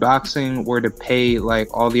 like if boxing were to pay like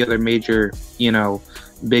all the other major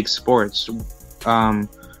big sports,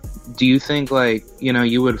 do you think like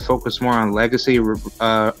you would focus more on legacy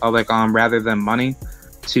rather than money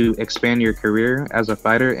to expand your career as a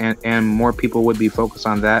fighter, and more people would be focused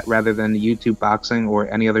on that rather than YouTube boxing or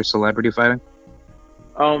any other celebrity fighting?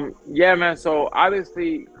 Yeah, man. So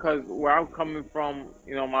obviously, because where I'm coming from,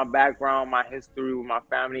 my background, my history with my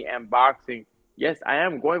family and boxing, yes, I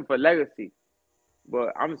am going for legacy.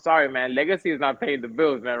 But I'm sorry, man. Legacy is not paying the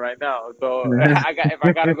bills, man, right now. So I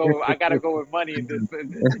gotta go with money in this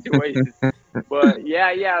situation. But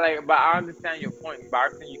yeah, like, but I understand your point.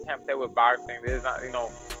 Boxing, you can't play with boxing. There's not,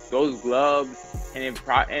 those gloves, and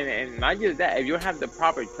not just that. If you don't have the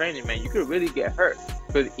proper training, man, you could really get hurt.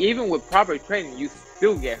 Because even with proper training, you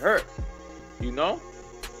still get hurt.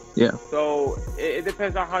 Yeah. So it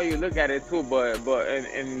depends on how you look at it too. But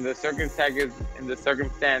in the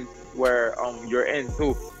circumstance where you're in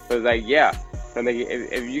too, because like so like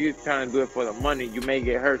if you're trying to do it for the money, you may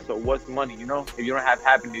get hurt. So what's money? If you don't have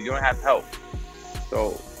happiness, you don't have health.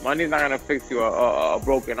 So money's not gonna fix you a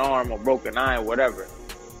broken arm or broken eye or whatever.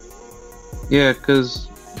 Yeah, because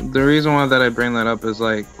the reason why that I bring that up is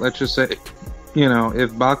like, let's just say,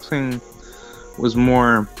 if boxing was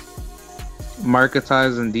more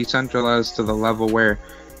marketized and decentralized to the level where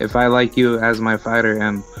if I like you as my fighter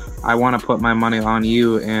and I want to put my money on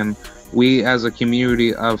you, and we as a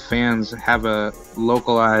community of fans have a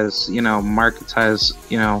localized, marketized,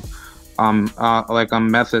 like a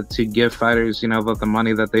method to give fighters, the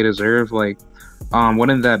money that they deserve, like,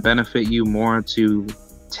 wouldn't that benefit you more to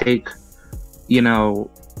take,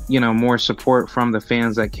 more support from the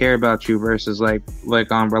fans that care about you versus like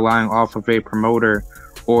relying off of a promoter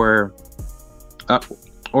or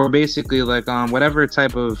basically like whatever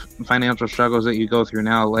type of financial struggles that you go through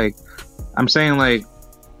now. Like I'm saying, like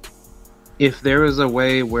if there was a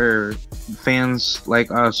way where fans like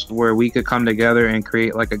us, where we could come together and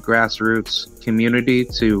create like a grassroots community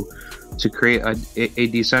to create a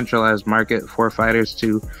decentralized market for fighters,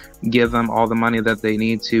 to give them all the money that they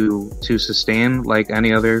need to sustain like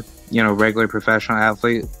any other regular professional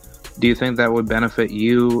athlete, do you think that would benefit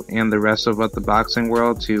you and the rest of the boxing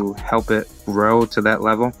world to help it grow to that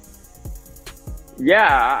level?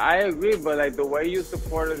 Yeah, I agree, but like the way you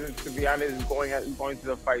support us, is, to be honest, is going to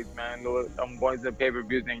the fights, man. I'm going to the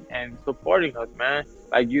pay-per-views and supporting us, man.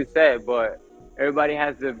 Like you said, but everybody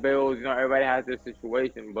has their bills, everybody has their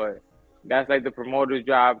situation, but that's like the promoter's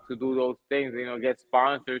job to do those things, get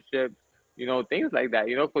sponsorships, things like that,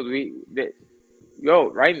 because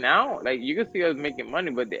right now, like you can see us making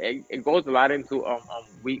money, but it goes a lot into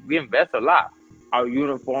we invest a lot. Our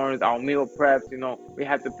uniforms, our meal preps, we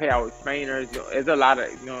have to pay our trainers. There's a lot of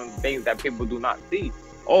things that people do not see.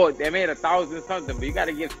 Oh, they made 1,000 something, but you got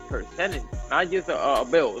to give percentage, not just a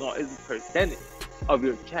bill. No, it's a percentage of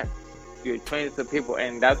your check. You're training to people,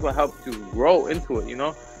 and that's what helps you grow into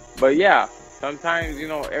it. But yeah, sometimes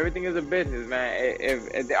everything is a business, man.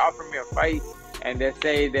 If they offer me a fight and they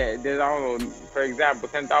say that there's, I don't know, for example,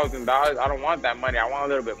 $10,000, I don't want that money. I want a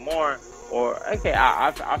little bit more. Or okay,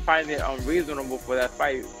 I find it unreasonable for that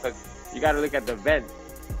fight, because you got to look at the event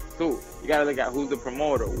too. You got to look at who's the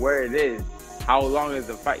promoter, where it is, how long is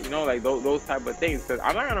the fight. Like those type of things. Because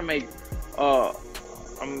I'm not gonna make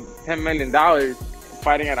 $10 million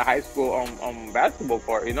fighting at a high school basketball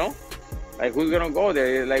court. Like who's gonna go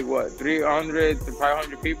there? Like what, 300 to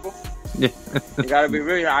 500 people? Yeah. You gotta be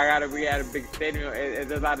real. I gotta be at a big stadium. There's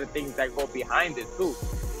a lot of things that go behind it too.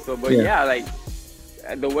 So, but yeah, like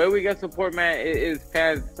the way we get support, man, is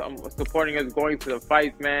fans supporting us, going to the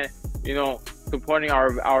fights, man. supporting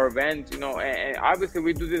our events, you know, and obviously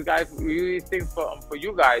we do these things for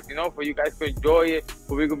you guys, you know, for you guys to enjoy it,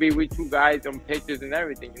 for we could be with you guys on pictures and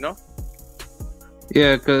everything, you know.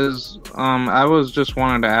 Yeah, because I was just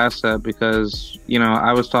wanted to ask that because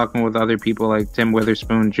I was talking with other people like Tim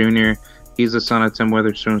Witherspoon Jr. He's the son of Tim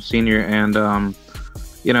Witherspoon Sr. And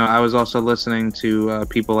I was also listening to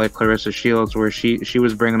people like Clarissa Shields, where she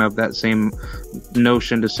was bringing up that same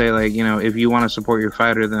notion to say, like, if you want to support your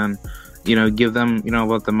fighter, then give them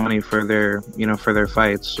about the money for their for their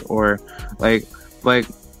fights, or like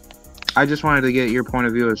I just wanted to get your point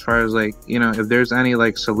of view as far as, like, if there's any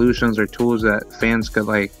like solutions or tools that fans could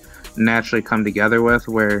like naturally come together with,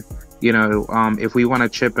 where if we want to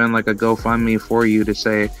chip in like a GoFundMe for you to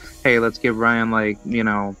say, hey, let's give Ryan like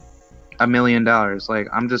 $1 million. Like,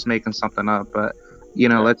 I'm just making something up, but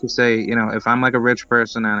let's just say, if I'm like a rich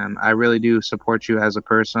person and I really do support you as a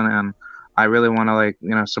person, and I really want to like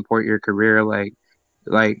support your career, like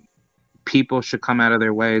people should come out of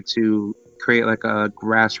their way to create like a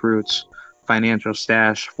grassroots financial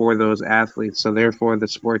stash for those athletes, so therefore the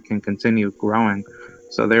sport can continue growing,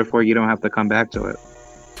 so therefore you don't have to come back to it.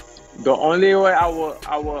 The only way I will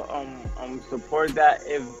support that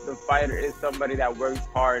if the fighter is somebody that works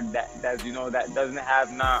hard, that that doesn't have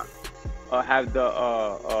have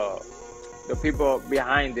the people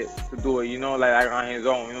behind it to do it, like on his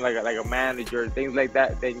own, like a manager, things like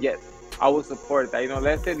that. Then yes, I will support that.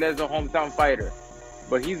 Let's say there's a hometown fighter,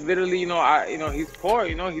 but he's literally, he's poor.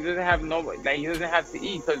 He doesn't have he doesn't have to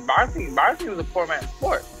eat, because boxing is a poor man's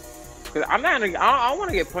sport. Because I don't want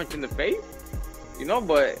to get punched in the face.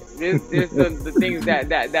 But there's the things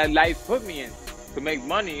that life put me in to make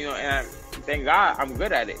money, and thank God I'm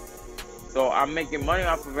good at it. So I'm making money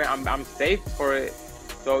off of it. I'm safe for it.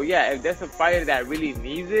 So yeah, if there's a fighter that really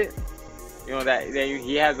needs it, that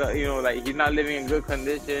he has like he's not living in good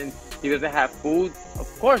conditions, he doesn't have food, of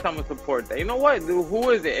course I'm gonna support that. You know what? Who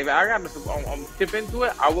is it? If I got to chip into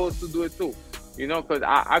it, I will still do it too. Because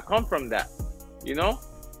I come from that.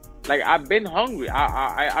 Like, I've been hungry.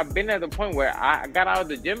 I've been at the point where I got out of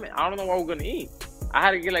the gym and I don't know what we're gonna eat. I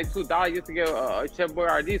had to get like $2 just to get a Chef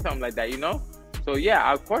Boyardee, something like that, So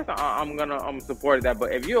yeah, of course I'm gonna support that.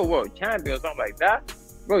 But if you're a world champion or something like that,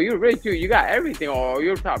 bro, you're rich. You got everything, or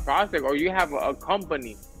you're a top prospect, or you have a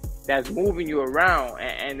company that's moving you around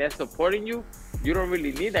and they're supporting you. You don't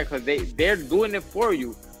really need that, because they're doing it for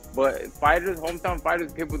you. But hometown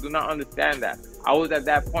fighters, people do not understand that. I was at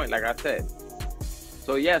that point, like I said.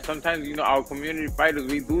 So yeah, sometimes our community fighters,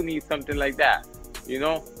 we do need something like that.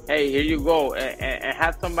 Hey, here you go, and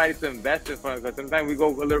have somebody to invest in for, because sometimes we go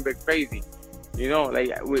a little bit crazy. Like,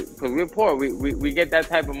 because we're poor, we get that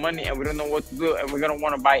type of money and we don't know what to do, and we're gonna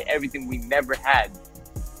want to buy everything we never had.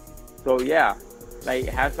 So yeah, like,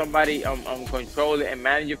 have somebody control it and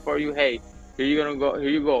manage it for you. Hey, here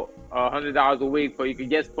you go, $100 a week for you can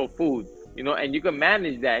get for food. And you can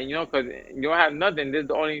manage that, because you don't have nothing. This is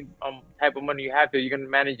the only type of money you have, so you can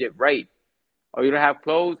manage it right. Or you don't have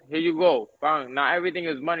clothes, here you go. Fine. Not everything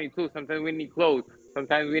is money too. Sometimes we need clothes.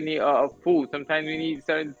 Sometimes we need food. Sometimes we need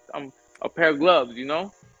certain a pair of gloves.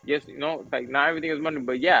 Yes, like, not everything is money,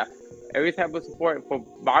 but yeah, every type of support for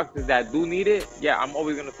boxers that do need it. Yeah, I'm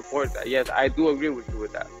always gonna support that. Yes, I do agree with you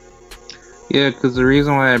with that. Yeah, because the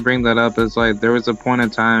reason why I bring that up is, like, there was a point in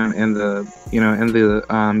time in the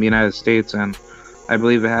United States, and I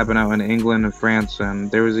believe it happened out in England and France,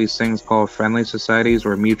 and there was these things called friendly societies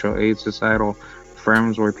or mutual aid societal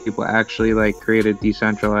firms, where people actually like created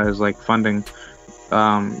decentralized like funding,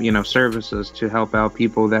 services to help out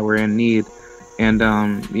people that were in need, and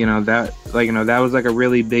that was like a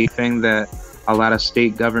really big thing that a lot of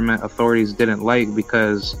state government authorities didn't like,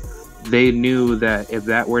 because they knew that if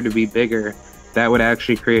that were to be bigger, that would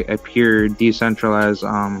actually create a pure decentralized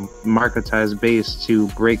marketized base to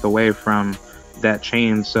break away from that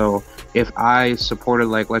chain. So if I supported,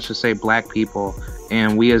 like, let's just say black people,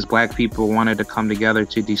 and we as black people wanted to come together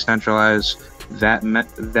to decentralize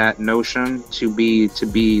that notion to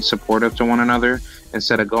be supportive to one another,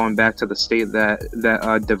 instead of going back to the state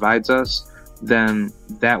that divides us, then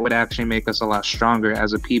that would actually make us a lot stronger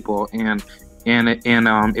as a people. And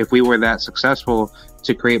if we were that successful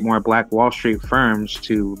to create more Black Wall Street firms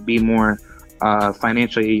to be more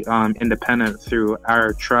financially independent through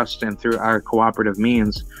our trust and through our cooperative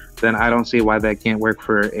means, then I don't see why that can't work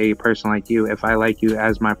for a person like you, if I like you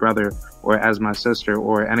as my brother or as my sister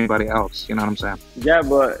or anybody else. You know what I'm saying? Yeah,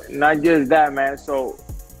 but not just that, man. So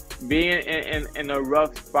being in a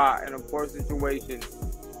rough spot, in a poor situation,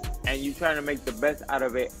 and you trying to make the best out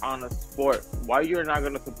of it on a sport, why you're not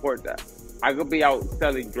going to support that? I could be out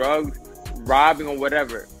selling drugs, robbing, or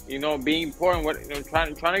whatever, being poor and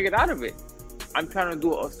trying to get out of it. I'm trying to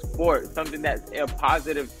do a sport, something that's a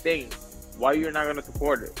positive thing. Why you're not gonna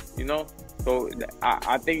support it? You know. So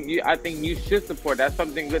I think you should support. That's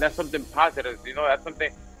something good. That's something positive. You know. That's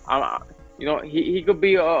something. You know, he could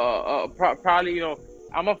be probably, you know,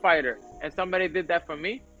 I'm a fighter, and somebody did that for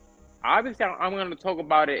me. Obviously, I'm going to talk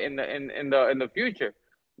about it in the future.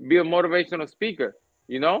 Be a motivational speaker,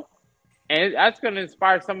 you know, and that's going to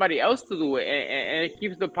inspire somebody else to do it, and it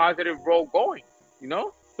keeps the positive road going, you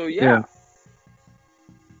know. So Yeah.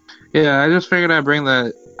 yeah, Yeah, I just figured I'd bring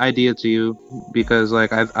that idea to you because,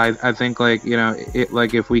 like, I think, like, it,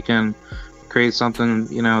 like, if we can create something,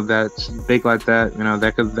 that's big like that,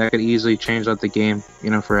 that could easily change up the game,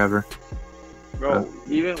 forever. But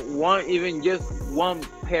bro, even just one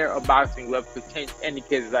pair of boxing gloves could change any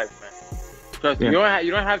kid's life, man. Trust me, yeah,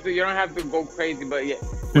 you don't have to go crazy, but yeah,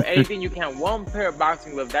 with anything you can, one pair of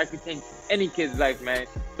boxing gloves that could change any kid's life, man.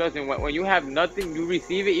 Trust me, when you have nothing, you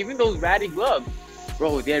receive it. Even those ratty gloves,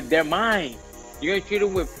 bro, they're mine. You're gonna treat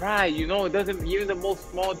them with pride, you know. It doesn't even the most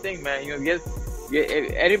small thing, man. You know,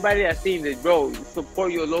 anybody that's seen this, bro,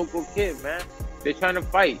 support your local kid, man. They're trying to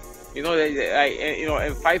fight, you know. You know,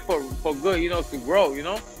 and fight for good, you know, to grow, you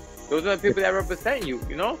know. Those are the people that represent you,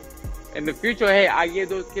 you know. In the future, hey, I give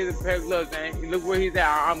those kids a pair of gloves, and look where he's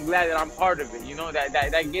at. I'm glad that I'm part of it. You know,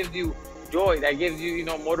 that gives you joy. That gives you, you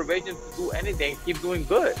know, motivation to do anything. Keep doing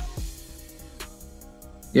good.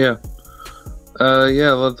 yeah,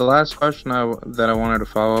 yeah. Well, the last question that I wanted to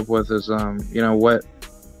follow up with is, what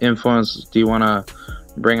influence do you want to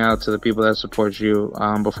bring out to the people that support you,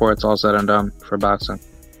 before it's all said and done for boxing?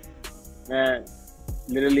 Man,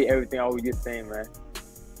 literally everything I was just saying, man.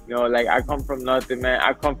 You know, like I come from nothing, man.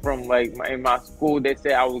 I come from like in my school, they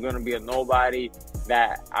said I was gonna be a nobody.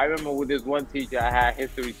 That I remember with this one teacher, I had a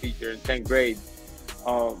history teacher in 10th grade.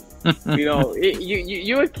 You know,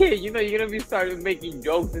 you're a kid. You know, you're gonna be starting making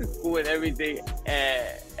jokes in school and everything.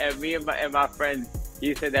 And me and my friends,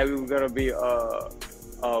 he said that we were gonna be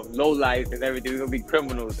low life and everything. We're gonna be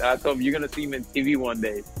criminals. And I told him, you're gonna see him in TV one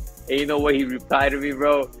day. And you know what he replied to me,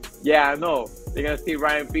 bro? Yeah, I know. They're gonna see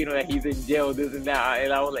Ryan Pino that he's in jail, this and that.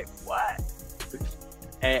 And I was like, what?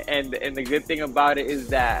 And the good thing about it is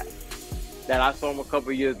that I saw him a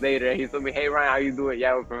couple years later, and he told me, hey Ryan, how you doing?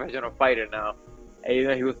 Yeah, I'm a professional fighter now. And you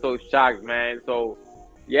know, he was so shocked, man. So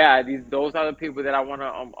yeah, those are the people that I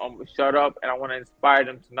wanna shut up, and I wanna inspire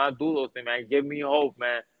them to not do those things, man. Give me hope,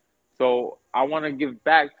 man. So I wanna give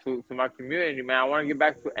back to my community, man. I wanna give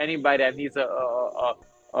back to anybody that needs a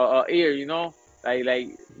ear, you know.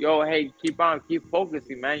 Like, yo, hey, keep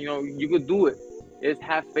focusing, man. You know, you could do it. Just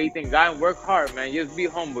have faith in God and work hard, man. Just be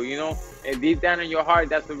humble, you know. And deep down in your heart,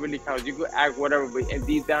 that's what really counts. You could act whatever, but and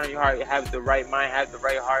deep down in your heart, you have the right mind, have the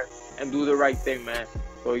right heart, and do the right thing, man.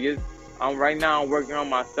 So right now, I'm working on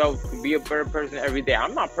myself to be a better person every day.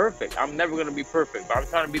 I'm not perfect. I'm never gonna be perfect, but I'm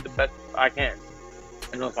trying to be the best I can.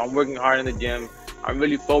 You know, so I'm working hard in the gym. I'm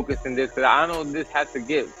really focused in this because I know this has to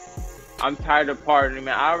give. I'm tired of partying,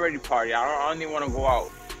 man. I already party. I don't even want to go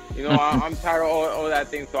out. You know, I'm tired of all that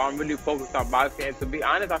thing. So I'm really focused on boxing. And to be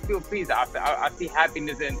honest, I feel peace. I see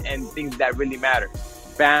happiness and things that really matter.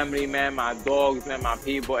 Family, man, my dogs, man, my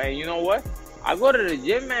people. And you know what? I go to the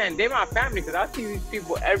gym, man. They're my family because I see these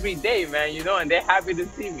people every day, man, you know, and they're happy to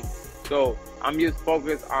see me. So I'm just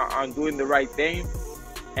focused on doing the right thing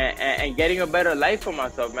and getting a better life for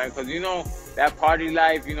myself, man. Because, you know, that party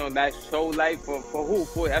life, you know, that show life for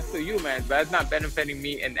who? That's for you, man. But that's not benefiting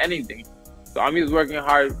me in anything. So I'm just working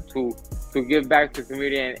hard to give back to the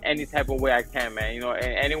community in any type of way I can, man. You know, and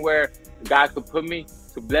anywhere God could put me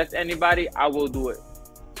to bless anybody, I will do it.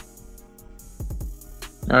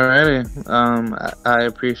 Alrighty. I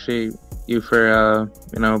appreciate you for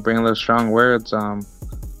bringing those strong words.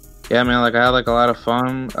 Yeah, man. Like I had like a lot of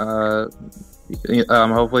fun.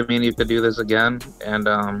 Hopefully, me and you could do this again. And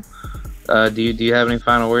do you have any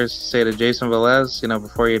final words to say to Jason Velez?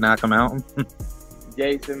 Before you knock him out.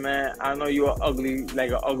 Jason, man, I know you're ugly,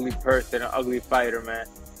 like an ugly person, an ugly fighter, man.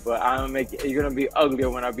 But you're gonna be uglier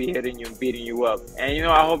when I be hitting you and beating you up. And you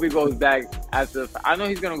know, I hope he goes back after. I know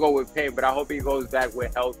he's gonna go with pain, but I hope he goes back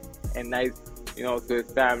with health and nice, you know, to his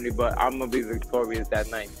family. But I'm gonna be victorious that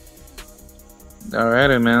night.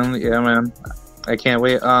 Alrighty, man. Yeah, man. I can't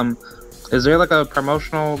wait. Is there like a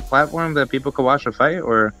promotional platform that people could watch a fight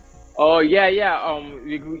or? Oh yeah.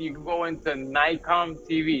 You can go into Nikon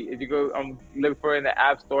TV. If you go look for it in the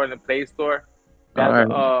App Store and the Play Store. That's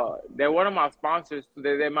they're one of my sponsors.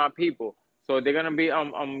 They're my people. So they're gonna be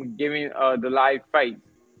giving the live fights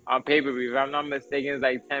on pay-per-view. If I'm not mistaken, it's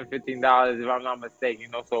like $10-15 if I'm not mistaken. You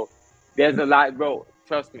know, so there's a lot, bro.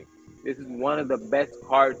 Trust me. This is one of the best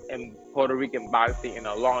cards in Puerto Rican boxing in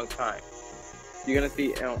a long time. You're gonna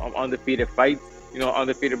see undefeated fights. You know,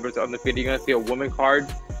 undefeated versus undefeated. You're gonna see a woman card.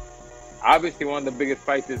 Obviously, one of the biggest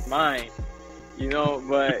fights is mine. You know,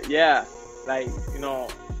 but yeah, like, you know,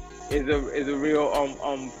 it's a real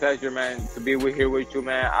pleasure, man, to be here with you,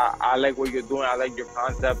 man. I like what you're doing. I like your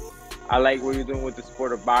concept. I like what you're doing with the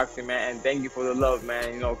sport of boxing, man. And thank you for the love,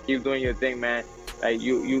 man. You know, keep doing your thing, man. Like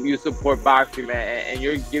you support boxing, man, and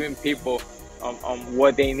you're giving people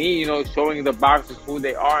what they need. You know, showing the boxers who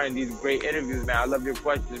they are in these great interviews, man. I love your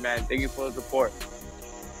questions, man. Thank you for the support.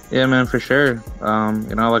 Yeah, man, for sure.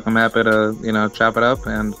 You know, like I'm happy to, you know, chop it up,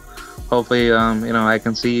 and hopefully, you know, I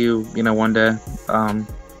can see you, you know, one day,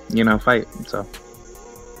 you know, fight. So.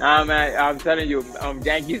 Nah, man, I'm telling you,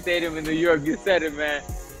 Yankee Stadium in New York. You said it, man.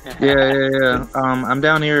 Yeah. I'm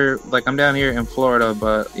down here in Florida,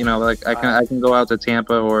 but you know, like I can go out to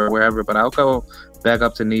Tampa or wherever, but I'll go back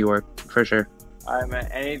up to New York for sure. All right, man.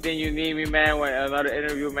 Anything you need me, man, when another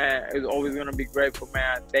interview, man, is always gonna be grateful,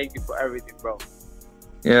 man. Thank you for everything, bro.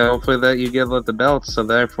 Yeah, hopefully that you get the belts, so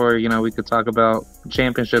therefore, you know, we could talk about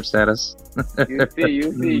championship status. You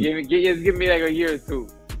see. Give me like a year or two.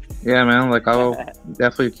 Yeah, man. Like I'll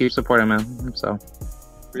definitely keep supporting, man. So.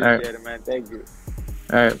 Appreciate it, man. Thank you.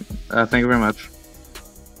 All right. Thank you very much.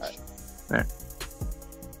 All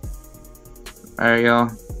right,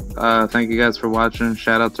 y'all. Thank you guys for watching.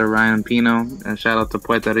 Shout out to Ryan Pino and shout out to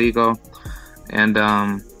Puerto Rico. And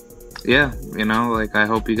yeah, you know, like I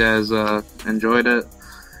hope you guys enjoyed it.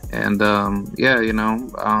 And yeah, you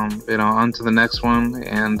know, on to the next one.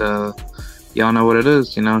 And y'all know what it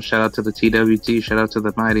is. You know, shout out to the TWT. Shout out to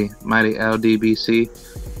the mighty LDBC.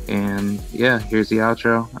 And yeah, here's the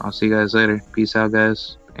outro. I'll see you guys later. Peace out,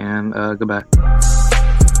 guys, and goodbye.